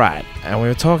 Right. And we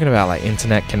were talking about like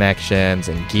internet connections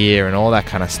and gear and all that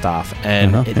kind of stuff.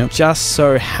 And just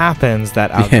so happens that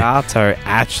Elgato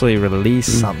actually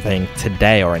released something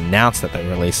today, or announced that they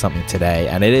released something today.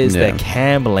 And it is their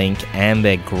Cam Link and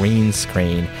their green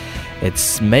screen.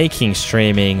 It's making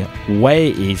streaming way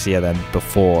easier than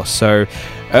before. So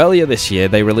earlier this year,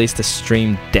 they released a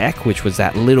Stream Deck, which was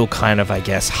that little kind of, I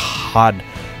guess, HUD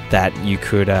that you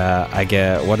could,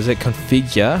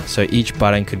 configure. So each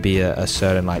button could be a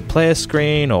certain like player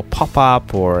screen or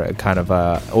pop-up or a kind of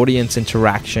audience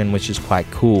interaction, which is quite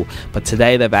cool. But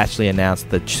today they've actually announced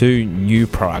the 2 new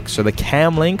products. So the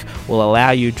Cam Link will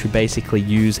allow you to basically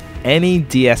use any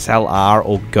DSLR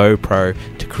or GoPro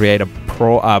to create a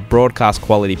broadcast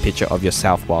quality picture of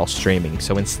yourself while streaming.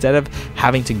 So instead of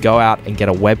having to go out and get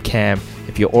a webcam,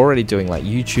 if you're already doing like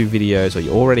YouTube videos, or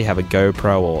you already have a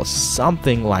GoPro or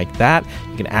something like that,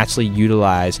 you can actually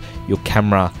utilize your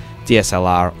camera,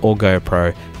 DSLR or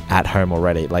GoPro at home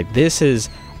already. Like, this is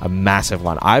a massive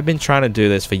one. I've been trying to do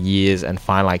this for years and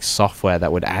find like software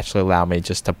that would actually allow me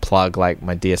just to plug like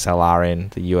my DSLR in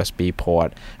the USB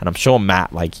port. And I'm sure,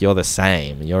 Matt, like, you're the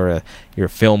same. You're a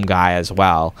film guy as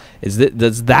well.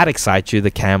 Does that excite you, the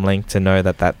Cam Link, to know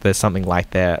that there's something like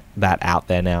that out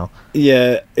there now?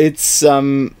 Yeah, it's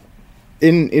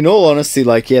in all honesty,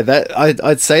 like, yeah, that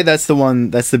I'd say that's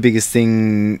the biggest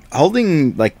thing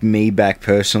holding like me back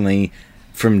personally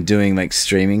from doing like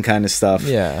streaming kind of stuff.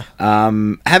 Yeah.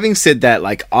 Having said that,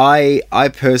 like,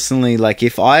 I personally, like,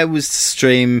 if I was to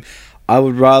stream, I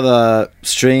would rather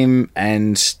stream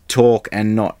and talk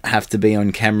and not have to be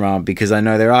on camera, because I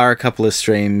know there's a couple of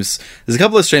streams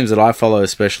that I follow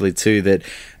especially too, that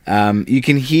you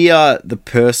can hear the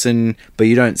person but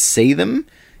you don't see them.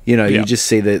 You know, you just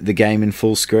see the game in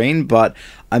full screen. But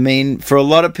I mean, for a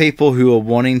lot of people who are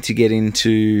wanting to get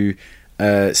into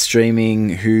streaming,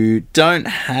 who don't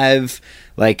have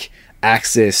like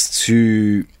access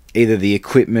to either the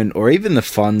equipment or even the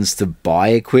funds to buy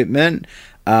equipment,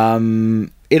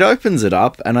 it opens it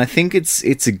up, and I think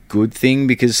it's a good thing,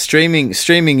 because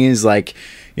streaming is like,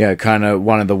 you know, kind of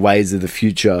one of the ways of the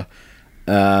future,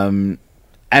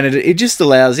 and it just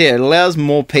allows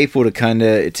more people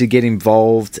to get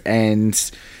involved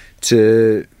and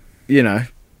to, you know,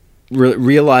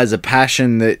 realize a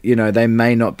passion that, you know, they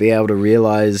may not be able to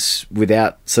realize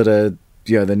without sort of,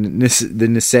 you know, the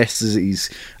necessities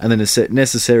and the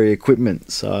necessary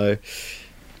equipment. So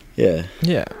yeah,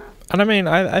 and I mean,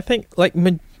 I think like I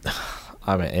mean,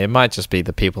 it might just be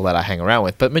the people that I hang around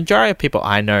with, but majority of people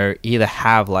I know either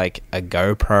have like a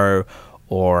GoPro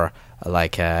or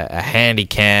like a handy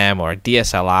cam or a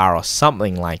DSLR or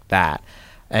something like that.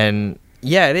 And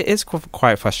yeah, it is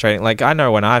quite frustrating. Like, I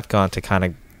know when I've gone to kind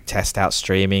of test out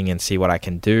streaming and see what I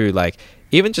can do, like,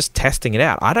 even just testing it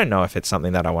out, I don't know if it's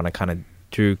something that I want to kind of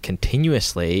do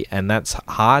continuously, and that's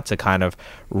hard to kind of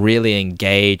really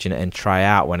engage and try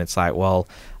out when it's like, well,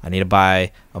 I need to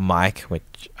buy a mic,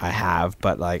 which I have,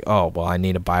 but like, oh, well, I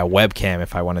need to buy a webcam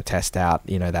if I want to test out,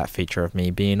 you know, that feature of me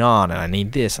being on, and I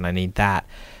need this and I need that.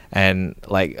 And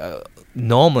like,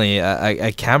 normally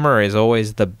a camera is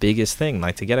always the biggest thing.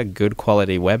 Like, to get a good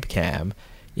quality webcam,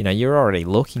 you know, you're already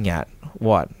looking at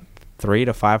what, $300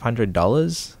 to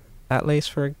 $500 at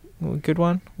least for a good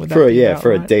one.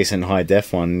 For a decent high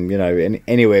def one, you know,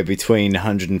 anywhere between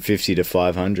 150 to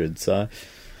 500. So,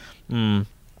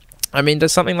 I mean,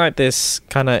 does something like this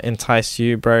kind of entice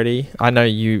you, Brodie? I know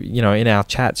you know, in our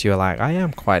chats, you were like, I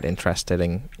am quite interested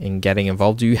in getting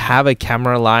involved. Do you have a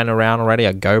camera lying around already,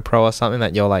 a GoPro or something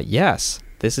that you're like, yes,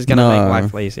 this is going to make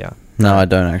life easier? No, I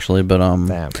don't actually, but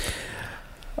Damn.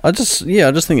 I just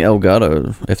think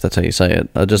Elgato, if that's how you say it,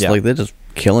 like, they're just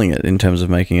killing it in terms of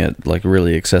making it like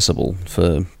really accessible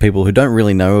for people who don't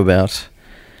really know about.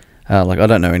 Like, I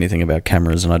don't know anything about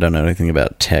cameras, and I don't know anything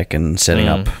about tech and setting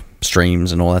up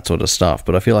streams and all that sort of stuff.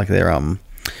 But I feel like they're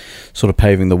sort of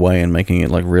paving the way and making it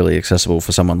like really accessible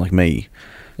for someone like me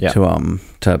to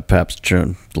perhaps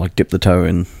like dip the toe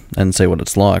in and see what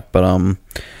it's like. But I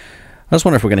just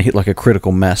wonder if we're going to hit like a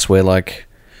critical mass where like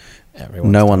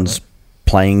no one's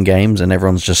playing games and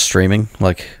everyone's just streaming.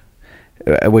 Like,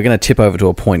 we're going to tip over to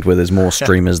a point where there's more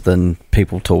streamers than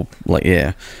people to, like,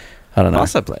 I don't know.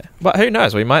 Possibly. But who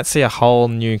knows? We might see a whole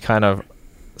new kind of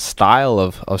style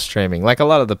of streaming. Like, a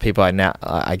lot of the people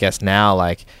I guess now,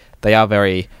 like, they are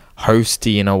very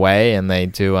hosty in a way, and they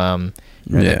do,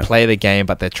 they play the game,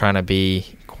 but they're trying to be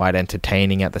quite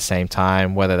entertaining at the same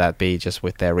time, whether that be just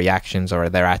with their reactions or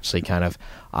they're actually kind of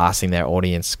asking their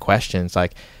audience questions.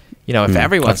 Like, you know, if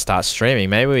everyone starts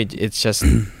streaming, maybe it's just,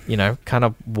 you know, kind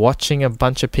of watching a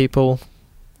bunch of people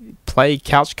play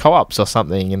couch co-ops or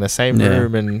something in the same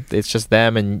room, and it's just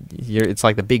them, and it's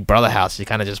like the Big Brother house. You're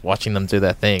kind of just watching them do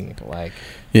their thing. Like,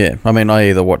 yeah, I mean, I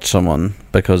either watch someone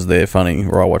because they're funny,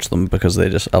 or I watch them because they're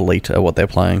just elite at what they're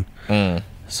playing.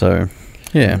 So,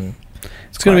 yeah.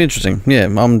 It's going to be interesting. Yeah,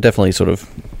 I'm definitely sort of...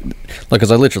 Like,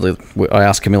 because I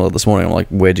asked Camilla this morning, I'm like,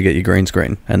 where'd you get your green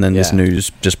screen? And then this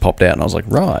news just popped out, and I was like,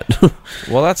 right.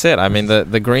 Well, that's it. I mean,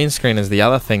 the green screen is the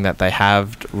other thing that they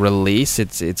have released.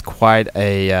 It's quite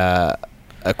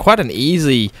quite an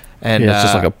easy and... Yeah, it's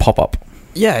just like a pop-up.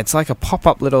 Yeah, it's like a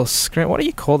pop-up little screen. What do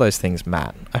you call those things,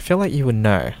 Matt? I feel like you would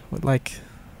know. Like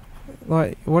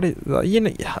what is, you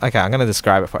know? Okay, I'm gonna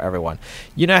describe it for everyone.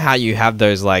 You know how you have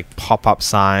those like pop-up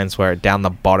signs where down the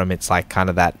bottom it's like kind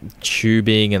of that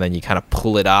tubing, and then you kind of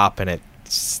pull it up and it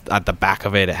at the back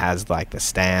of it, it has like the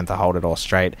stand to hold it all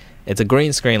straight. It's a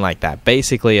green screen like that.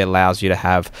 Basically, it allows you to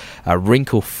have a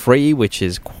wrinkle-free, which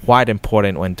is quite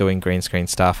important when doing green screen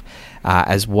stuff,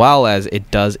 as well as it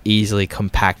does easily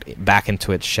compact back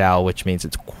into its shell, which means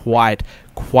it's quite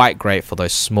great for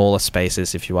those smaller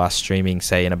spaces if you are streaming,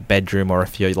 say, in a bedroom, or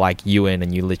if you're like Ewan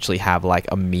and you literally have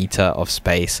like a meter of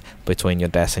space between your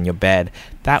desk and your bed.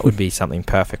 That would be something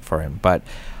perfect for him. But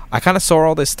I kind of saw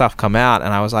all this stuff come out,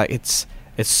 and I was like, it's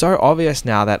so obvious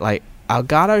now that like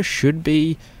Elgato should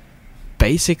be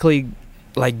basically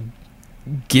like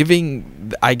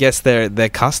giving, I guess, their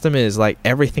customers like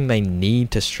everything they need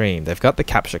to stream. They've got the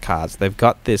capture cards, they've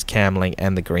got this cam link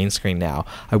and the green screen now.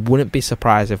 I wouldn't be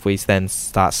surprised if we then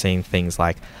start seeing things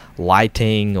like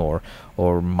lighting or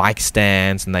mic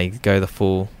stands, and they go the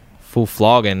full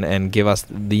flog and give us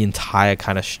the entire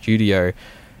kind of studio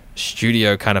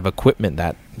kind of equipment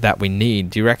that we need.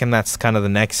 Do you reckon that's kind of the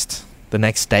next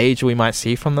stage we might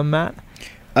see from them, Matt?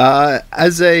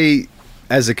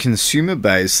 As a consumer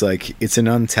base, like, it's an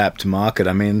untapped market.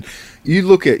 I mean, you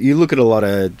look at a lot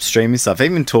of streaming stuff,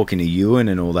 even talking to Ewan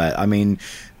and all that. I mean,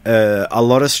 a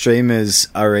lot of streamers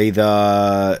are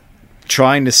either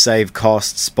trying to save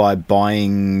costs by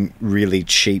buying really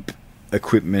cheap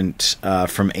equipment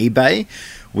from eBay,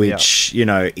 which, you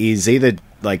know, is either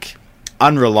like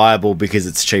unreliable because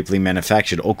it's cheaply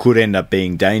manufactured, or could end up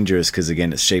being dangerous because,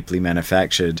 again, it's cheaply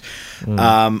manufactured.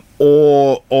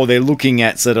 Or they're looking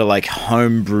at sort of like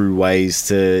homebrew ways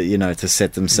to, you know, to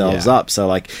set themselves up. So,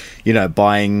 like, you know,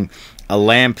 buying a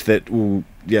lamp that will,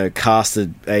 you know, cast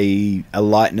a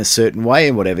light in a certain way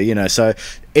and whatever, you know. So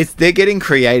they're getting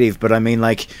creative, but I mean,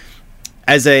 like,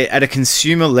 at a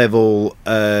consumer level,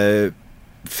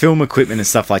 film equipment and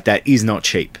stuff like that is not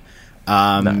cheap.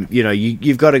 No. You know,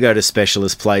 you've got to go to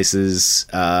specialist places,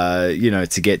 you know,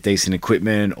 to get decent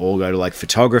equipment, or go to like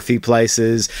photography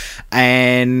places.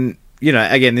 And, you know,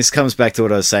 again, this comes back to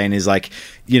what I was saying, is like,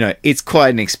 you know, it's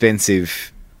quite an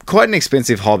expensive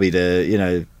hobby to, you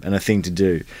know, and a thing to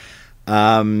do.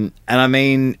 And I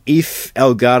mean, if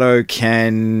Elgato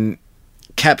can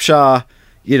capture,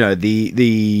 you know,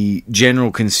 the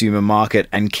general consumer market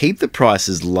and keep the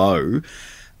prices low,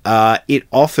 it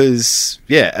offers,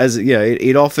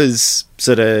 it offers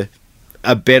sort of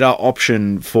a better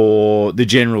option for the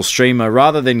general streamer,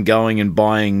 rather than going and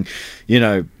buying, you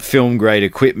know, film grade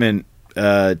equipment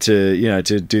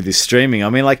to do this streaming. I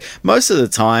mean, like, most of the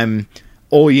time,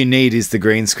 all you need is the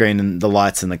green screen and the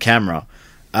lights and the camera.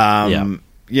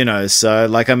 You know, so,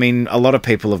 like, I mean, a lot of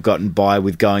people have gotten by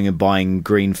with going and buying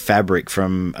green fabric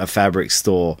from a fabric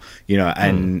store, you know,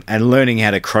 and learning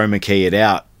how to chroma key it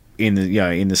out in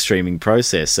the streaming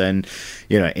process. And,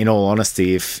 you know, in all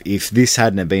honesty, if this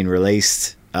hadn't have been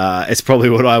released, it's probably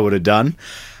what I would have done.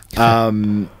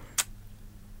 But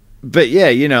yeah,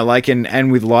 you know, like,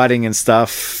 and with lighting and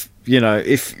stuff, you know,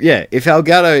 if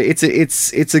Elgato,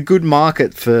 it's a good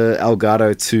market for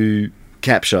Elgato to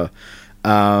capture.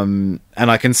 And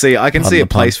I can see a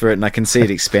place for it, and I can see it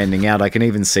expanding out. I can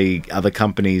even see other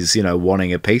companies, you know,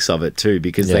 wanting a piece of it too,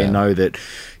 because they know that,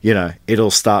 you know, it'll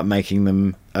start making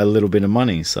them a little bit of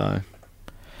money. So,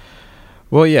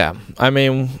 well, yeah, I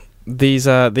mean, these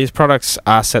products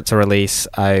are set to release,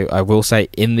 I will say,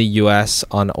 in the US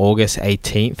on August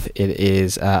 18th. It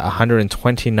is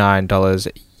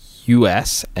 $129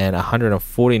 US and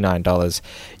 $149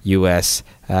 US.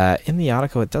 In the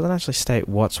article, it doesn't actually state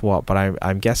what's what, but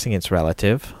I'm guessing it's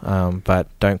relative, but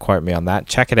don't quote me on that.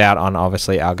 Check it out on,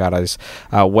 obviously, Elgato's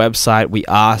website. We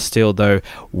are still, though,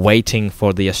 waiting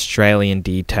for the Australian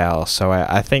details, so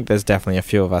I think there's definitely a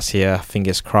few of us here,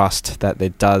 fingers crossed, that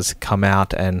it does come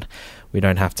out and we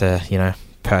don't have to, you know,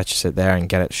 purchase it there and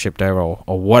get it shipped over,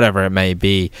 or whatever it may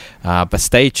be. But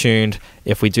stay tuned.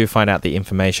 If we do find out the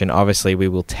information, obviously we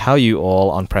will tell you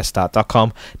all on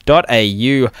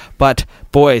pressstart.com.au. But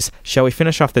boys, shall we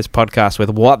finish off this podcast with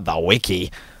what the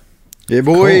Wiki? Yeah,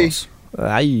 boy.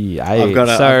 I've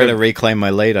got to reclaim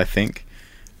my lead, I think.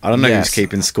 I don't know who's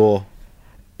keeping score.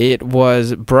 It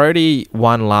was Brodie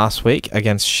won last week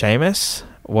against Samus,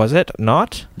 was it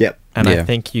not? Yep. And I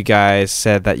think you guys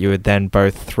said that you were then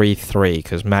both 3-3,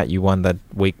 because Matt, you won the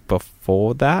week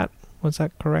before that. Was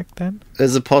that correct then?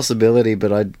 There's a possibility,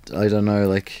 but I don't know.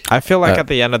 Like, I feel like at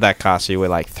the end of that cast, you were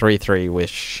like 3-3 with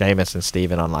Seamus and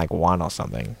Steven on like 1 or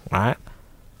something, right?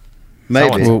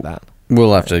 Maybe.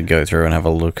 We'll have to go through and have a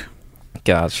look.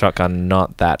 God, Shotgun,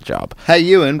 not that job. Hey,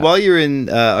 Ewan, while you're in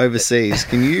overseas,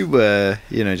 can you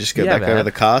just go back over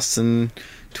the casts and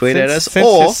tweet at us? Since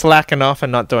you're slacking off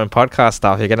and not doing podcast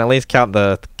stuff, you can at least count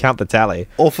the tally.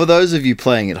 Or for those of you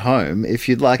playing at home, if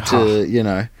you'd like to, you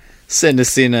know, send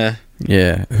us in a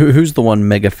Yeah. Who's the one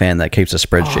mega fan that keeps a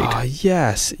spreadsheet? Oh,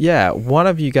 yes. Yeah. One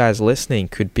of you guys listening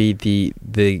could be the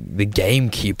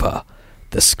gamekeeper,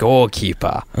 the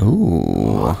scorekeeper.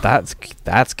 Ooh.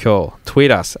 That's cool.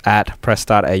 Tweet us at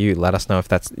press.au. Let us know if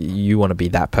that's you want to be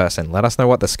that person. Let us know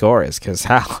what the score is, because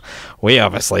we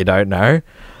obviously don't know.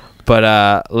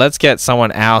 But let's get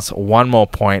someone else one more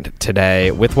point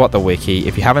today with What the Wiki.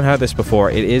 If you haven't heard this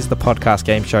before, it is the podcast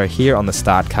game show here on the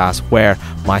Startcast where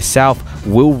myself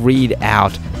will read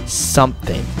out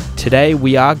something. Today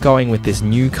we are going with this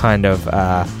new kind of,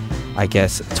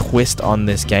 twist on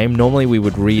this game. Normally we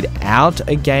would read out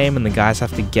a game and the guys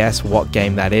have to guess what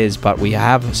game that is, but we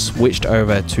have switched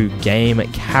over to game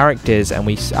characters and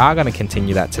we are going to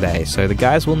continue that today. So the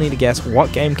guys will need to guess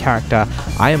what game character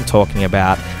I am talking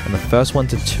about, and the first 1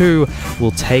 to 2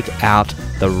 will take out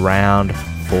the round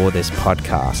for this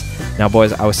podcast. Now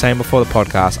boys, I was saying before the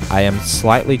podcast, I am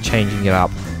slightly changing it up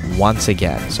once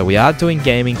again. So we are doing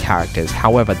gaming characters.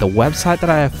 However, the website that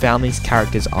I have found these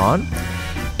characters on,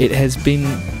 it has been,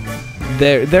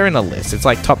 they're in a list. It's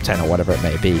like top 10 or whatever it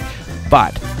may be.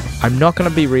 But I'm not going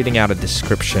to be reading out a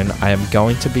description. I am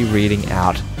going to be reading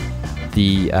out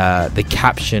the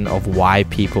caption of why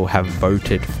people have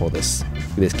voted for this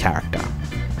character.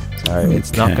 So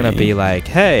it's not going to be like,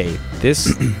 hey,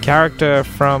 this character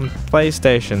from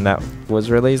PlayStation that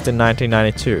was released in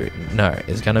 1992. No,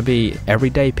 it's going to be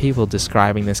everyday people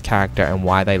describing this character and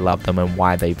why they love them and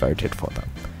why they voted for them.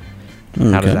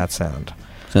 Okay. How does that sound?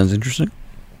 Sounds interesting.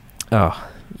 Oh,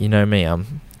 you know me.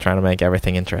 I'm trying to make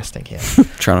everything interesting here.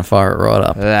 Trying to fire it right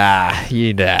up.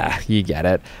 You get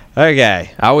it.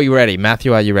 Okay, are we ready?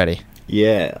 Matthew, are you ready?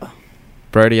 Yeah.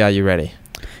 Brodie, are you ready?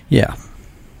 Yeah.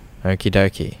 Okie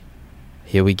dokie.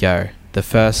 Here we go. The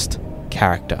first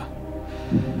character.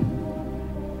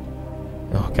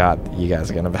 Oh god, you guys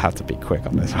are going to have to be quick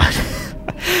on this one.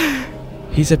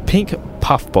 He's a pink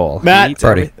puffball. Matt!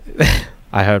 Brodie.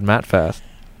 I heard Matt first.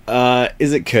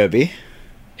 Is it Kirby?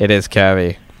 It is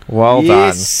Kirby. Well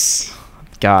yes.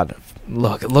 done. God,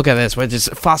 look at this. We're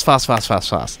just fast.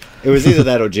 It was either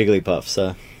that or Jigglypuff,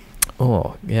 so.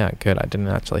 Oh, yeah, good. I didn't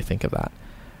actually think of that.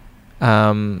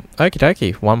 Okie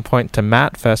dokie. 1 point to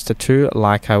Matt, first to 2,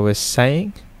 like I was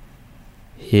saying.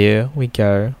 Here we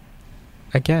go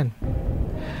again.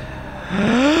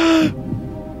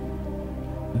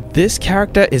 This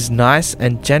character is nice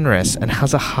and generous and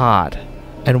has a heart.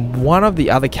 And one of the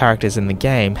other characters in the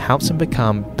game helps him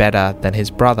become better than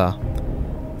his brother.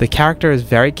 The character is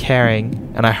very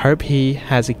caring, and I hope he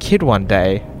has a kid one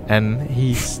day, and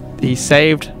he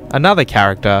saved another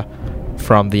character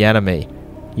from the enemy.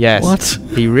 Yes, what?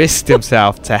 He risked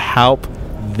himself to help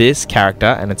this character,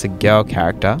 and it's a girl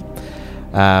character.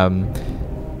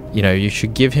 You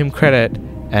should give him credit,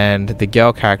 and the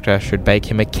girl character should bake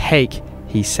him a cake.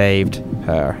 He saved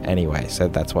her anyway, so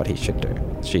that's what he should do.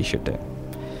 She should do.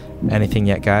 Anything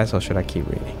yet, guys, or should I keep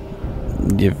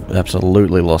reading? You've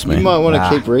absolutely lost me. You might want to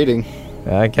keep reading.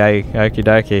 Okay, okie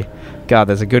dokie. God,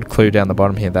 there's a good clue down the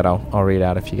bottom here that I'll read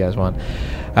out if you guys want.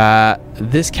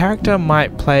 This character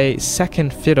might play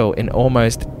second fiddle in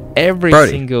almost every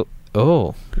Brodie. single...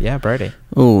 Oh, yeah, Brodie.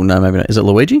 Oh, no, maybe not. Is it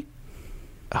Luigi?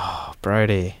 Oh,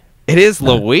 Brodie. It is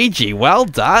Luigi. Well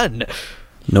done.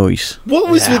 Nice. What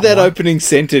was with that opening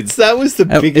sentence? That was the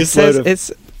biggest load of...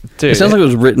 Dude, it sounds like it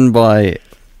was written by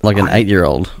like an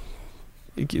 8-year-old.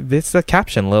 It's the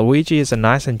caption. Luigi is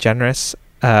nice and generous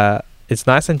and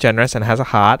has a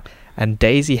heart, and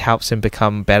Daisy helps him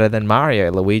become better than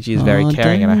Mario. Luigi is very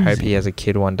caring, and I hope he has a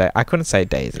kid one day. I couldn't say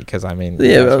Daisy because I mean...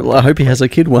 Yeah, I hope he has a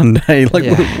kid one day. Like,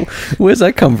 where's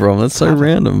that come from? That's so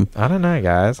random. I don't know,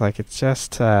 guys. Like, it's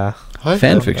just...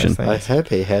 fan fiction. I hope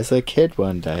he has a kid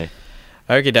one day.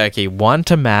 Okie dokie. 1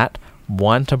 to Matt,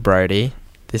 1 to Brodie.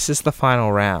 This is the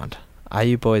final round. Are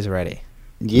you boys ready?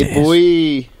 Yeah, Yes.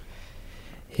 boy.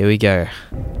 Here we go.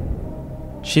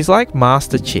 She's like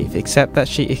Master Chief, except that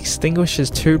she extinguishes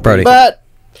 2 Brodie. But...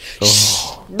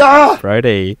 Oh.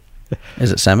 Brodie.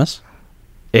 Is it Samus?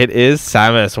 It is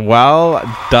Samus. Well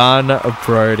done,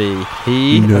 Brodie.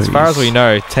 He, as far as we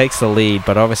know, takes the lead,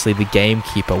 but obviously the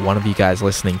gamekeeper, one of you guys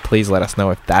listening, please let us know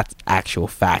if that's actual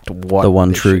fact. What The one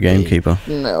this true should be. gamekeeper.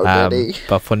 No, Daddy.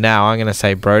 But for now, I'm going to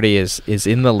say Brodie is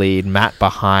in the lead, Matt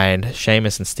behind,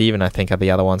 Seamus and Steven, I think, are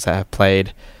the other ones that have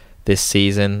played this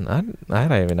season. I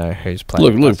don't even know who's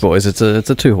playing. Look, boys, it's a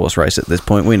 2-horse race at this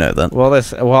point. We know that.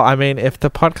 Well, I mean, if the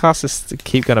podcast is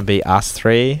keep going to be us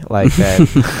 3, like then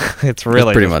it's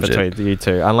really pretty just much between you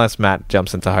 2, unless Matt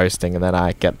jumps into hosting and then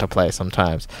I get to play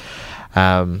sometimes.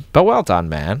 But well done,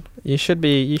 man. You should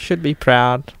be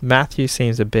proud. Matthew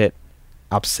seems a bit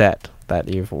upset that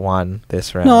you've won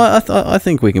this round. No, I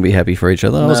think we can be happy for each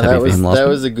other. I was happy for him last week. That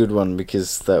was a good one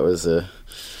because that was a,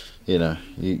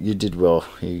 you did well.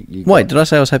 Wait, did I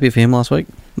say I was happy for him last week?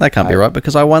 That can't be right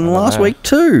because I won last week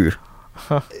too.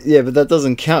 Yeah, but that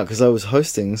doesn't count because I was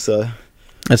hosting, so...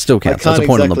 It still counts. There's a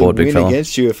point on the board, big fella. I can't exactly win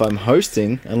against you if I'm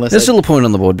hosting, There's still a point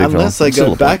on the board, big fella. Unless I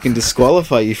go back and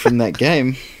disqualify you from that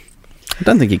game. I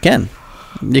don't think you can.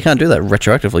 You can't do that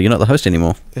retroactively. You're not the host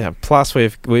anymore. Yeah. Plus,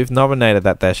 we've nominated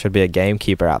that there should be a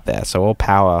gamekeeper out there, so all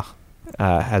power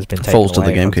has been taken falls away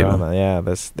to the gamekeeper. Yeah.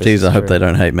 This Jeez, I hope they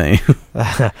don't hate me.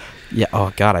 Yeah.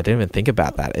 Oh God, I didn't even think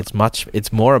about that. It's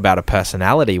more about a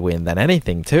personality win than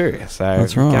anything too. So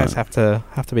that's right. You guys have to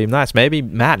be nice. Maybe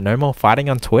Matt, no more fighting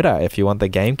on Twitter if you want the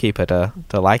gamekeeper to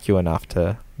like you enough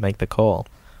to make the call.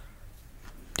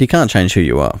 You can't change who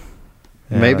you are.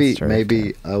 Yeah,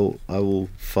 maybe I will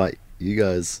fight you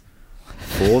guys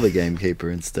for the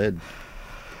gamekeeper instead.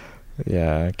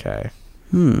 Yeah. Okay.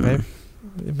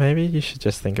 Maybe you should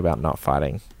just think about not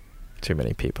fighting too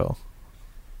many people.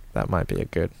 That might be a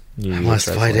good New Year's must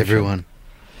resolution. Fight everyone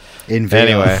in VR.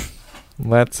 Anyway,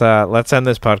 let's end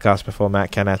this podcast before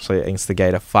Matt can actually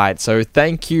instigate a fight. So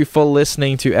thank you for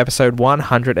listening to episode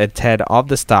 110 of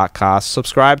the Startcast.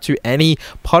 Subscribe to any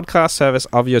podcast service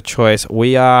of your choice.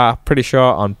 We are pretty sure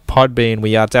on Podbean.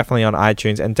 We are definitely on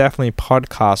iTunes and definitely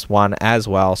Podcast One as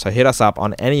well. So hit us up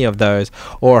on any of those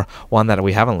or one that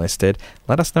we haven't listed.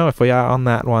 Let us know if we are on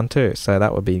that one too. So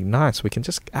that would be nice. We can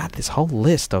just add this whole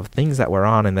list of things that we're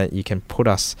on and that you can put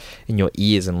us in your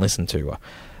ears and listen to.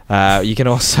 You can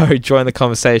also join the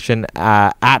conversation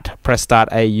at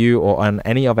PressStartAU or on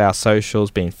any of our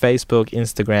socials, being Facebook,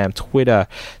 Instagram, Twitter,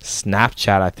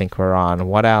 Snapchat. I think we're on.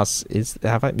 What else is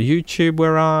YouTube?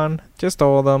 We're on. Just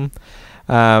all of them.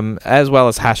 As well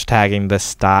as hashtagging the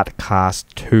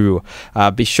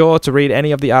StartCast2. Be sure to read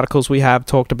any of the articles we have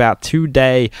talked about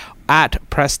today at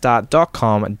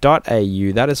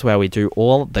pressstart.com.au. That is where we do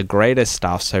all the greatest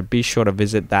stuff, so be sure to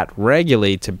visit that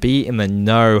regularly to be in the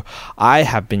know. I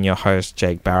have been your host,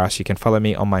 Jake Barras. You can follow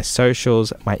me on my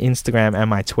socials, my Instagram and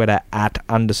my Twitter at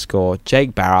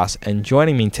 _Jake Barras. And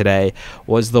joining me today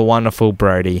was the wonderful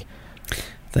Brodie.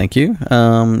 Thank you.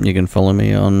 You can follow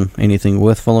me on anything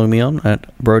worth following me on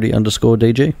at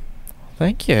Brodie_DG.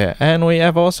 Thank you. And we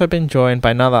have also been joined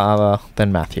by none other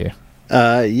than Matthew.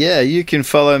 You can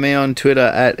follow me on Twitter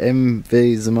at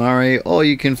MVZamari, or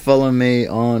you can follow me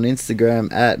on Instagram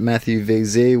at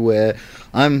MatthewVZ, where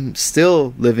I'm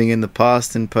still living in the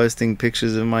past and posting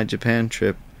pictures of my Japan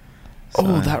trip. So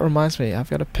oh, that reminds me. I've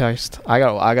got to post. I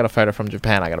got a photo from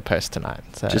Japan. I got to post tonight.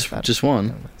 So just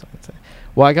one.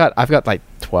 Well, I've got like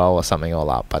 12 or something all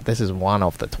up, but this is one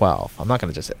of the 12. I'm not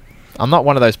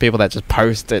one of those people that just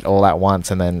post it all at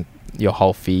once and then your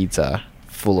whole feeds are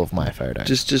full of my photos.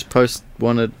 Just post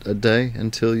one a day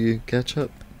until you catch up.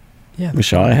 Yeah.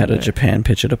 Wish I had a Japan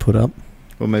picture to put up.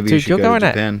 Or maybe you should go to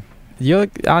Japan. You're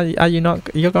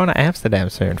going to Amsterdam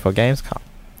soon for Gamescom.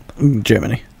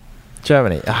 Germany.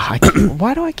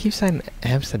 Why do I keep saying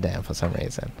Amsterdam for some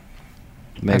reason?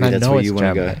 Maybe that's where you want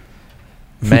to go.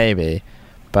 Maybe.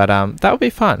 But that would be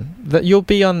fun. You'll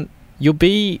be on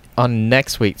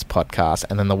next week's podcast,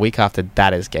 and then the week after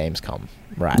that is Gamescom,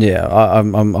 right? Yeah,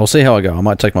 I'll see how I go. I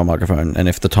might take my microphone, and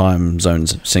if the time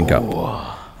zones sync up,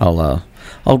 I'll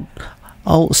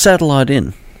satellite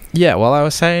in. Yeah. Well, I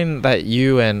was saying that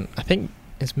you and I think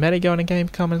is Medi going to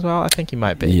Gamescom as well. I think he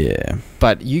might be. Yeah.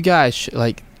 But you guys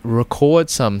record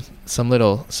some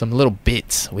little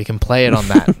bits. We can play it on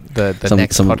the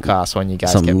next podcast when you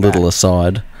guys get back. Some little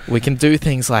aside. We can do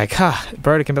things like,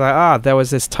 Brodie can be like, there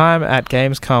was this time at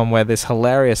Gamescom where this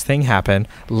hilarious thing happened.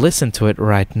 Listen to it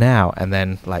right now, and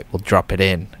then we'll drop it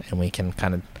in, and we can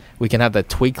have the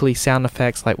tweakly sound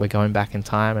effects, like we're going back in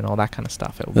time and all that kind of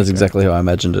stuff. That's exactly how I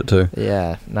imagined it too.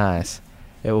 Yeah, nice.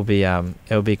 It will be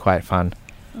quite fun.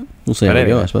 We'll see how we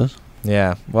go, I suppose.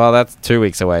 Yeah, well, that's 2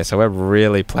 weeks away, so we're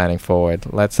really planning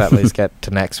forward. Let's at least get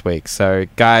to next week. So,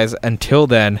 guys, until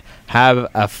then, have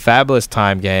a fabulous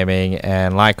time gaming,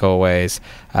 and like always,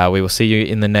 we will see you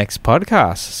in the next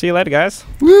podcast. See you later, guys.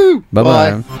 Woo!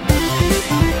 Bye-bye.